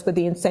provides us with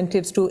the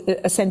incentives to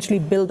essentially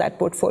build that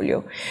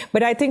portfolio.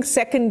 But I think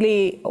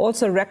secondly,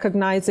 also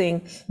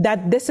recognizing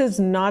that this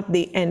is not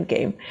the end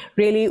game.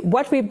 Really,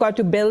 what we've got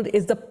to build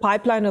is the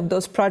pipeline of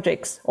those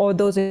projects or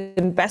those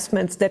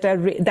investments that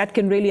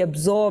can really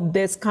absorb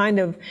these kind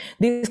of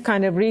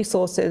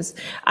resources.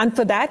 And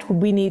for that,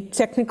 we need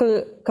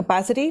technical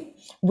capacity,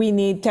 we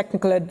need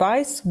technical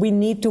advice, we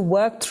need to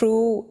work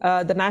through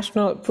the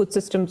national food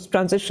systems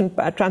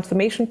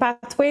transformation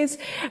pathways,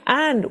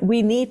 and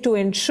we need to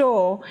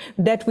ensure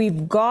that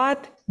we've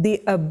got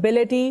the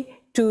ability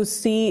to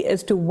see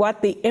as to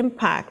what the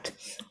impact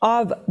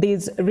of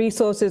these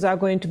resources are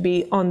going to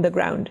be on the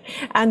ground.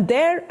 And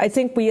there, I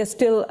think we are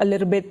still a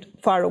little bit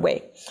far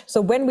away.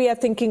 So when we are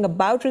thinking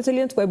about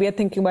resilience, where we are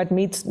thinking about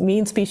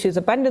mean species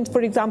abundance,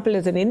 for example,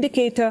 as an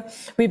indicator,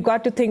 we've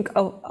got to think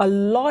of a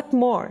lot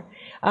more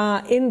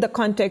in the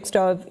context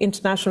of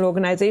international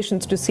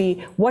organizations to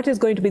see what is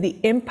going to be the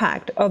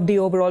impact of the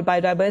overall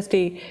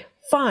biodiversity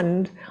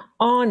fund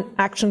on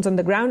actions on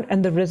the ground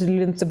and the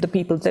resilience of the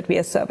peoples that we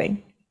are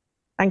serving.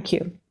 Thank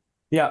you.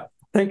 Yeah,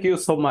 thank you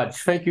so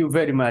much. Thank you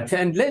very much.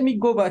 And let me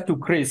go back to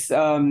Chris.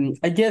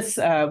 I guess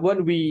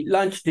when we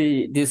launched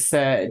the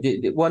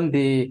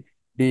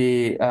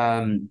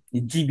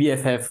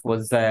GBFF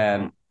was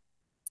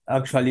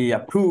actually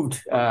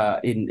approved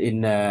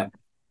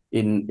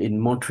in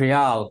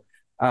Montreal.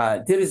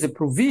 There is a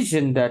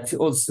provision that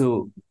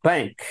also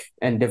bank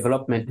and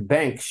development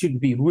bank should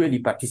be really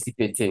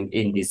participating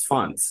in these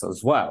funds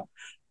as well.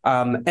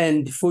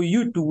 And for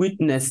you to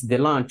witness the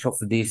launch of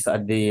this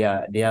at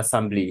the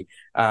Assembly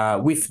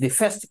with the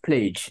first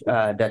pledge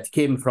that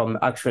came from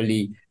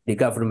actually the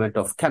government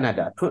of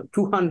Canada,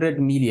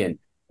 200 million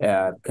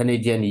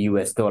Canadian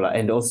US dollar.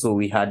 And also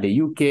we had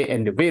the UK,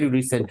 and very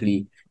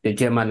recently the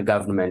German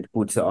government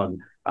put on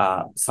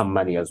some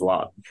money as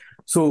well.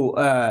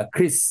 So,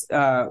 Chris,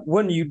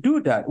 when you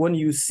do that, when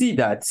you see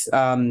that,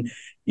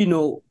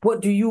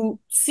 what do you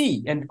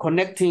see and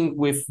connecting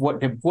with what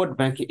the World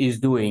Bank is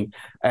doing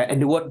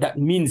and what that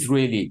means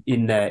really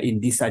in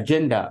this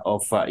agenda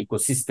of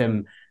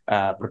ecosystem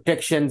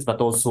protections, but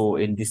also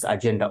in this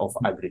agenda of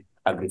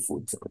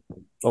agri-food?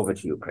 Over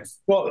to you, Chris.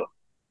 Well,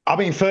 I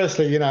mean,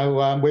 firstly,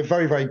 we're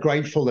very, very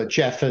grateful that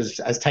GEF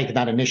has taken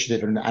that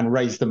initiative and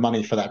raised the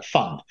money for that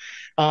fund.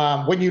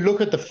 When you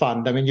look at the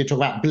fund, I mean, you're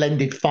talking about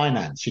blended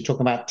finance, you're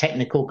talking about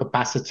technical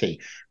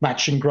capacity,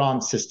 matching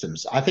grant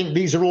systems. I think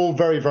these are all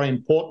very, very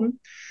important.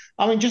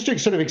 I mean, just to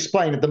sort of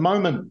explain, at the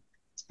moment,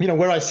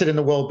 where I sit in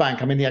the World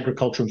Bank, I'm in the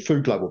agriculture and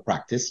food global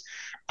practice.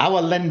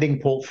 Our lending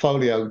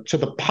portfolio to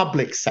the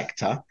public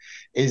sector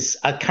is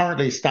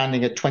currently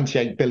standing at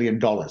 $28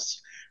 billion.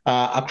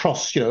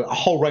 Across a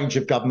whole range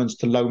of governments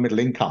to low middle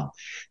income.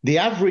 The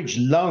average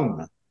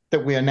loan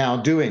that we are now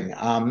doing,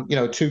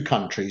 to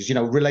countries,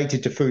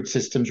 related to food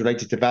systems,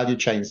 related to value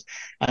chains,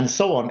 and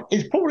so on,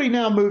 is probably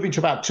now moving to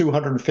about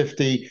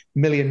 $250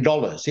 million.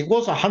 It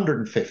was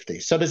 150,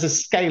 so there's a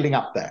scaling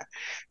up there.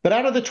 But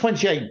out of the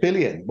 28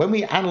 billion, when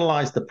we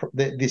analyze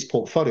this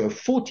portfolio,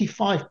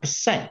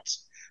 45%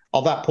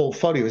 of that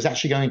portfolio is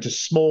actually going to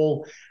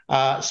smallholder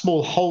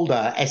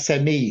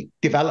SME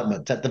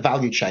development at the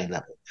value chain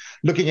level,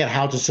 looking at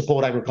how to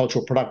support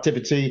agricultural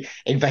productivity,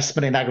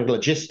 investment in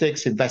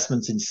agri-logistics,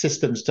 investments in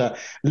systems to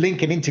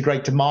link and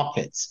integrate to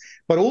markets,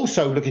 but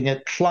also looking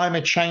at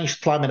climate change,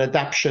 climate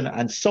adaptation,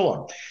 and so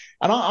on.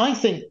 And I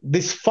think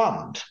this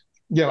fund,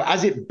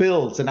 as it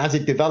builds and as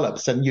it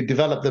develops, and you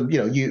develop them,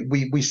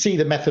 we see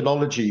the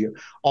methodology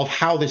of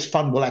how this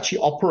fund will actually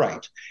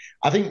operate.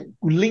 I think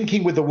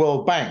linking with the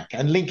World Bank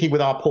and linking with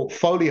our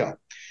portfolio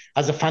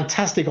as a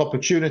fantastic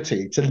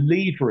opportunity to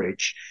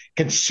leverage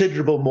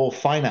considerable more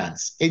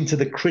finance into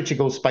the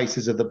critical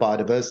spaces of the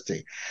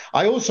biodiversity.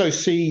 I also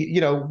see,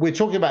 we're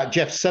talking about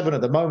GEF 7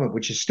 at the moment,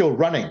 which is still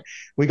running.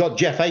 We got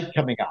GEF 8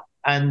 coming up.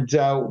 And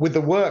with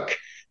the work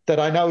that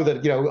I know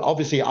that,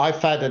 obviously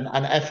IFAD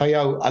and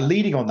FAO are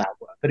leading on that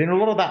work, but in a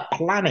lot of that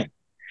planning,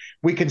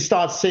 we can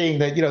start seeing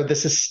that, the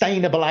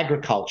sustainable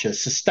agriculture,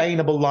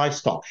 sustainable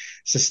livestock,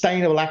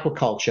 sustainable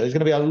aquaculture. There's going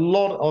to be a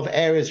lot of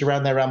areas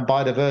around there around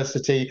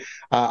biodiversity,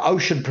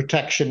 ocean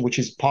protection, which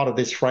is part of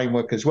this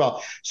framework as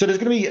well. So there's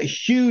going to be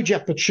huge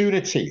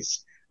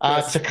opportunities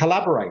to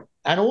collaborate.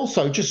 And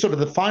also, just sort of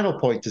the final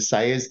point to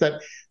say is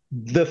that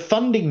the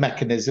funding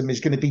mechanism is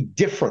going to be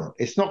different.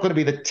 It's not going to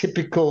be the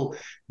typical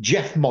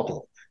GEF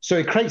model. So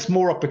it creates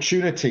more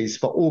opportunities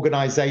for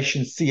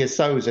organizations,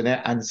 CSOs,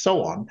 and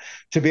so on,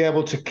 to be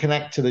able to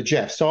connect to the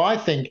GEF. So I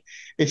think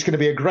it's going to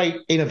be a great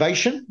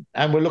innovation,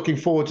 and we're looking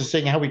forward to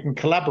seeing how we can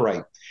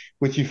collaborate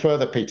with you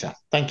further, Peter.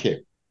 Thank you.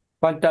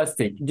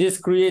 Fantastic.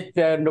 Just create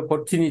an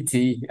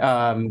opportunity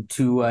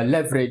to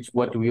leverage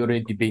what we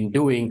already been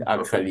doing,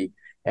 actually.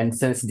 And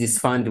since this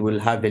fund will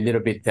have a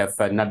little bit of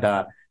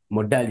another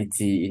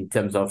modality in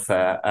terms of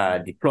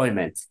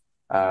deployment,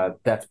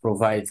 that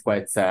provides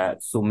quite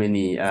so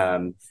many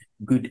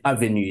good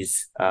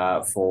avenues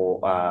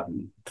for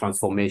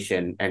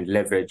transformation and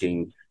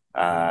leveraging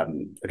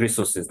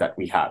resources that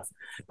we have.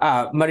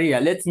 Maria,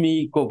 let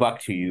me go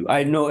back to you.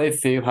 I know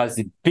FAO has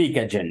a big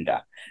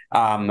agenda,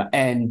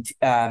 and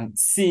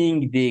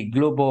seeing the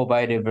Global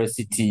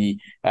Biodiversity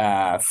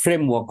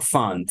Framework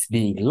Fund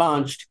being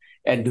launched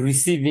and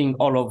receiving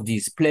all of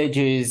these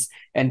pledges.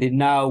 And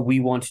now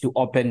we want to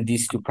open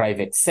this to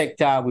private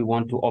sector. We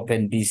want to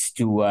open this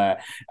to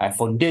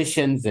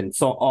foundations and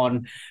so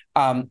on.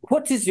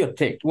 What is your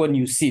take when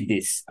you see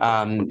this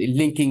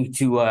linking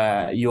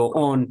to your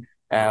own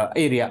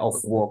area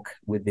of work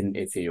within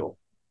FAO?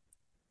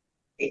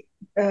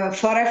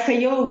 For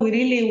FAO, we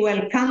really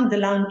welcome the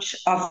launch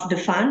of the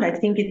fund. I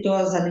think it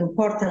was an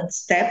important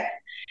step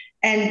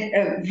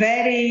and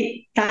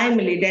very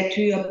timely that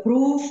we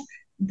approve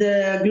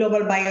the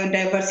Global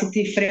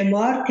Biodiversity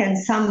Framework, and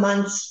some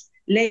months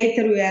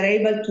later we are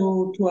able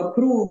to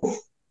approve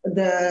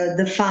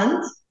the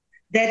fund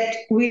that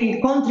will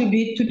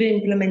contribute to the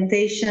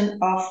implementation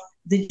of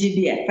the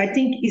GBF. I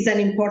think is an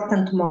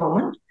important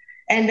moment.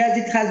 And as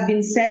it has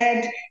been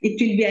said,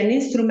 it will be an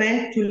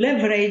instrument to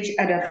leverage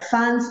other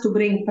funds, to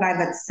bring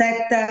private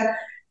sector,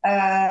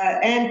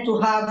 and to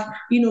have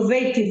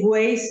innovative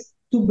ways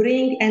to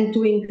bring and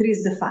to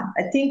increase the fund.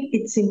 I think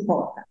it's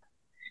important.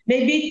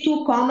 Maybe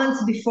two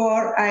comments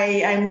before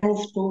I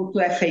move to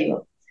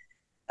FAO.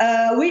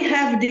 We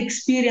have the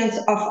experience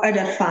of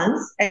other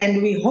funds,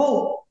 and we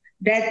hope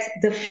that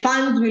the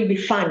fund will be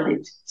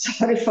funded.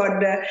 Sorry for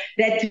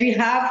that we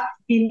have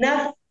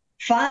enough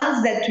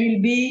funds that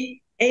will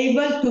be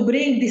able to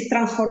bring this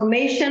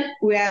transformation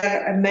we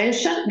are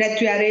mentioned, that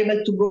we are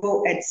able to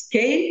go at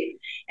scale.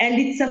 And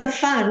it's a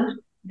fund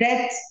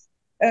that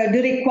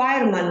the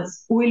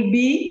requirements will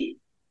be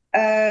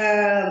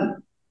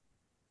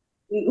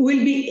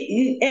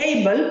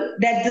able,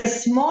 that the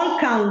small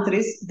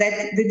countries,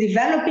 that the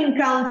developing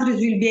countries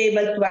will be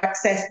able to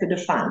access to the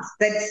funds.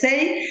 That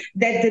say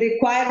that the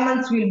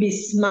requirements will be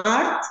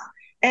smart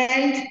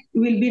and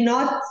will be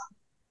not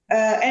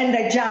and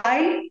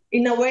agile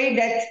in a way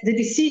that the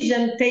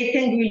decision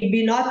taken will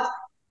be not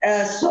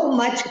so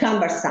much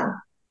cumbersome.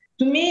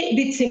 To me,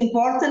 it's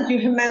important. You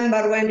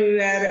remember when we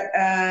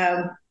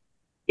were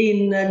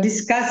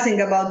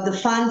discussing about the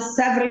funds,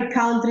 several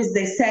countries,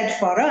 they said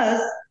for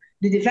us,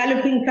 the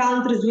developing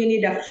countries, we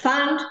need a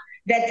fund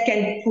that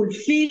can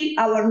fulfill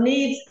our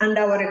needs and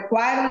our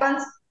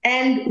requirements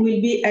and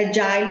will be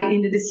agile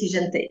in the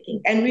decision taking.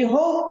 And we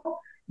hope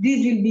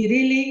this will be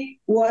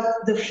really what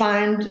the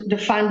fund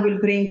will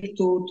bring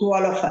to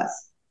all of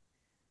us.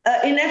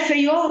 In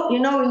FAO,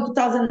 in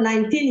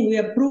 2019, we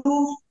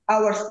approved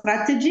our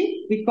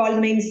strategy we call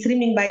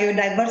mainstreaming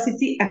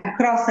biodiversity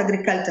across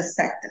agriculture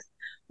sectors,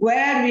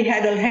 where we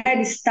had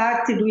already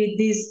started with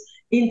this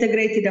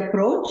integrated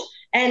approach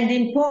and the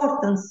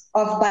importance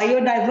of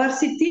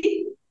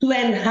biodiversity to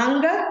end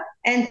hunger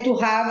and to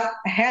have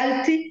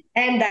healthy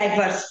and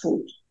diverse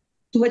food.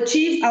 to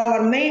achieve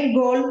our main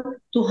goal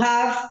to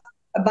have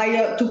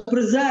to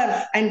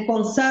preserve and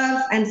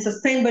conserve and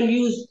sustainable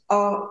use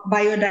of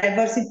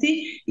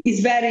biodiversity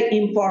is very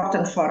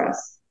important for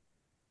us.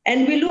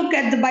 And we look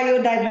at the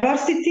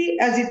biodiversity,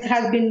 as it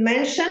has been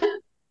mentioned,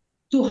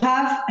 to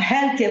have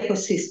healthy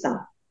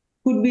ecosystem.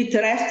 Could be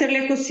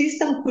terrestrial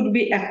ecosystem, could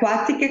be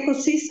aquatic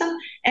ecosystem,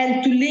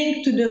 and to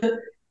link to the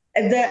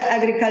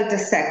agriculture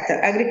sector,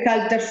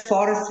 agriculture,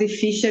 forestry,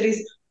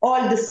 fisheries,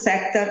 all the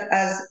sector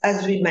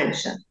as we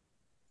mentioned.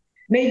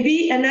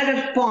 Maybe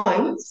another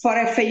point for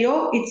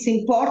FAO, it's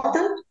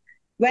important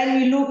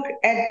when we look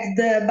at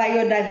the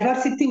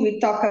biodiversity, we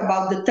talk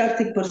about the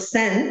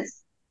 30%,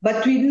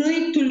 but we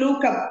need to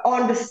look up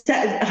on the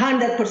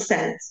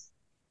 100%.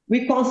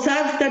 We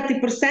conserve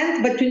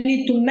 30%, but we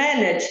need to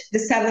manage the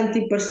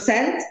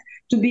 70%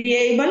 to be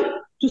able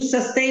to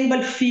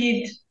sustainably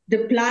feed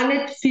the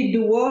planet, feed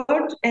the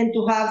world, and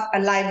to have a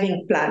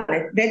living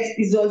planet. That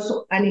is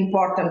also an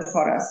important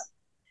for us.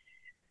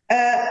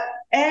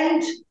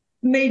 And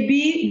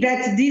maybe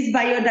that this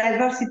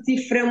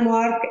biodiversity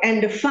framework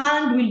and the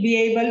fund will be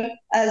able,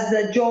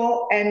 as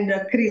Joe and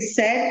Chris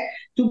said,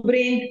 to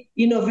bring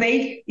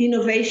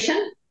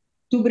innovation,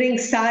 to bring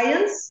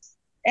science,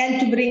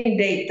 and to bring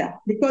data.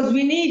 Because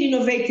we need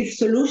innovative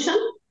solutions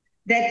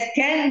that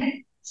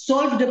can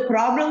solve the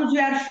problems we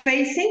are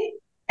facing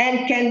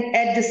and can,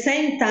 at the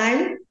same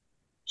time,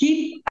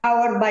 keep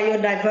our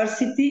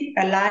biodiversity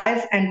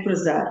alive and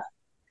preserved.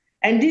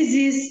 And this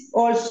is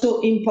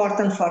also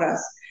important for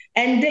us.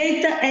 And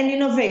data and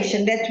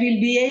innovation that will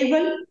be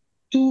able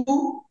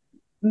to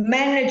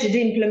manage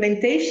the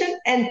implementation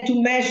and to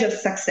measure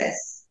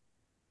success.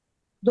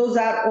 Those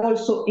are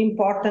also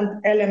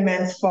important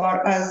elements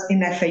for us in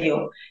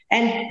FAO.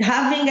 And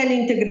having and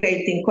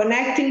integrating,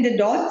 connecting the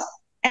dots,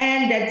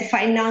 and that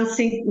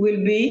financing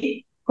will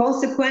be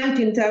consequent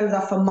in terms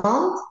of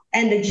amount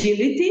and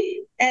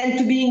agility, and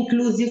to be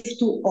inclusive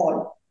to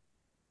all.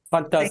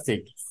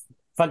 Fantastic.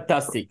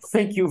 Fantastic.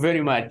 Thank you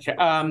very much.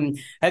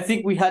 I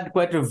think we had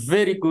quite a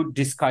very good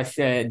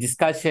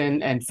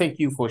discussion, and thank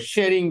you for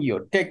sharing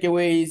your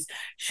takeaways,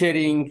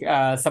 sharing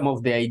some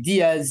of the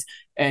ideas,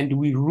 and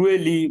we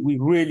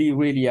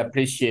really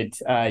appreciate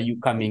you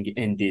coming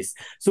in this.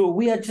 So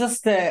we are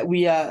just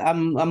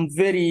I'm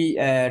very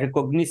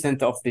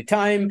recognizant of the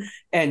time,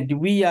 and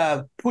we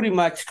are pretty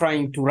much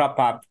trying to wrap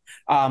up.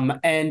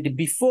 And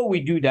before we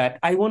do that,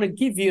 I want to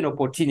give you an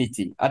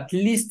opportunity, at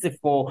least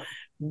for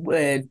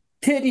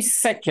 30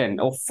 seconds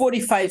or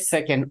 45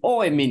 seconds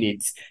or a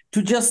minute,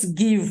 to just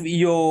give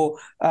your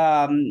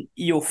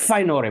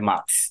final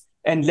remarks.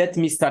 And let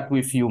me start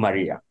with you,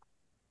 Maria.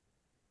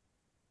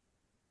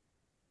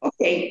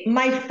 Okay,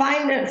 my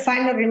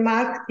final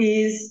remark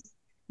is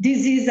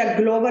this is a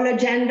global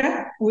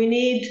agenda. We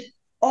need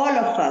all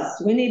of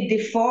us, we need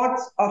the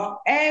efforts of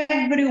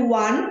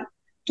everyone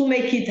to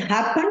make it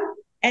happen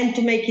and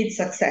to make it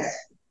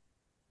successful.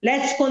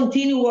 Let's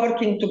continue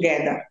working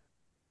together.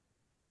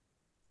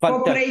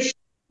 Cooperation,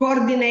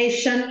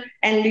 coordination,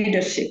 and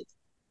leadership.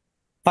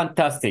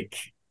 Fantastic.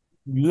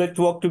 Let's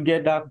work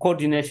together,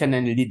 coordination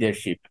and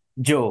leadership.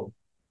 Joe,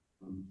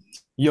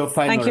 your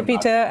final Thank you,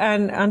 remarks. Peter.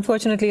 And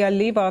unfortunately, I'll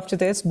leave after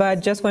this, but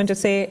just want to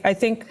say, I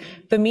think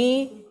for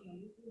me,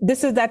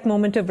 this is that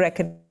moment of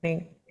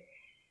reckoning.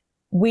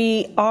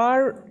 We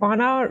are on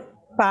our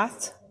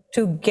path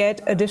to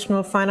get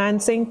additional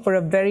financing for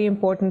a very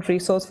important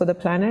resource for the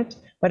planet.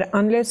 But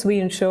unless we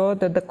ensure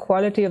that the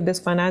quality of this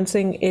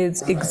financing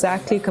is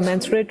exactly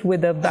commensurate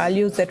with the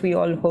values that we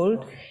all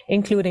hold,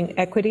 including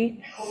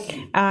equity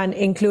and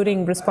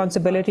including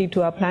responsibility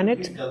to our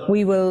planet,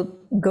 we will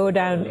go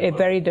down a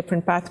very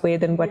different pathway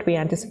than what we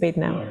anticipate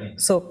now.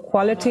 So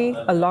quality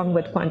along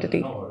with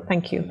quantity.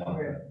 Thank you.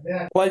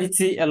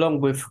 Quality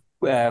along with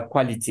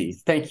quality.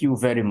 Thank you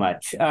very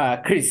much.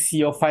 Chris,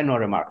 your final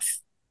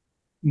remarks.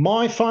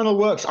 My final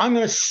works, I'm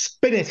going to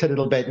spin it a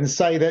little bit and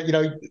say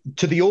that,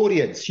 to the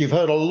audience, you've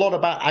heard a lot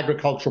about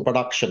agricultural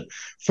production,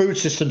 food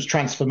systems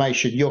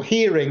transformation. You're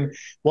hearing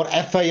what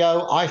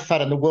FAO,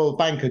 IFAD, and the World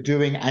Bank are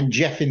doing, and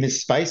GEF in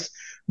this space.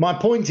 My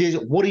point is,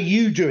 what are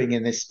you doing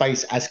in this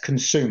space as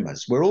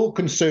consumers? We're all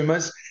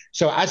consumers.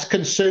 So as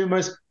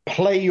consumers,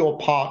 play your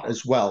part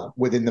as well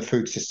within the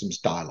food systems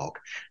dialogue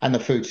and the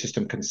food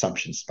system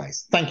consumption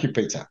space. Thank you,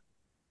 Peter.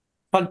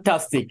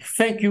 Fantastic.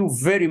 Thank you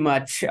very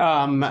much.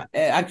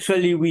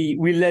 Actually, we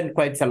learned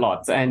quite a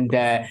lot. And,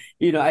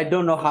 I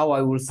don't know how I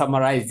will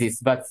summarize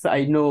this, but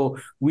I know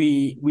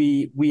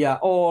we are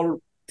all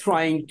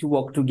trying to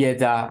work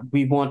together.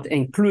 We want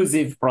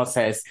inclusive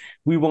process.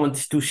 We want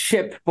to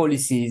shape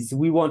policies.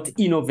 We want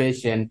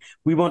innovation.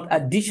 We want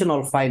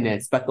additional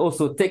finance, but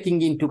also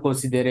taking into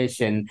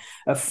consideration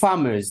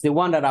farmers, the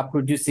ones that are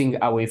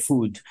producing our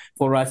food,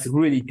 for us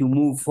really to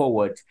move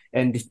forward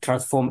and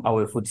transform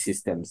our food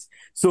systems.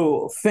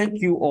 So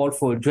thank you all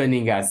for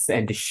joining us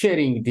and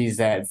sharing this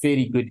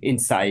very good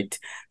insight.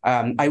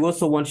 I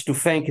also want to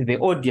thank the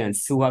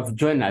audience who have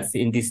joined us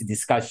in this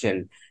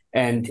discussion.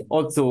 and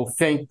also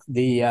thank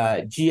the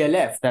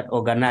GLF that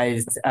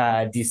organized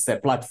this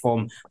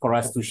platform for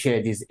us to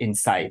share this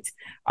insight.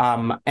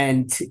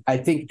 And I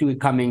think we're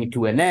coming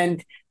to an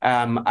end.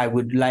 I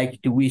would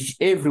like to wish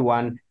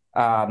everyone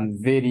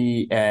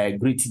very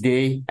great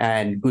day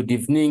and good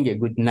evening, a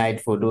good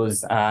night for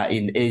those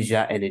in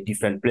Asia and in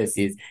different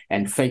places.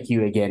 And thank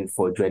you again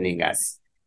for joining us.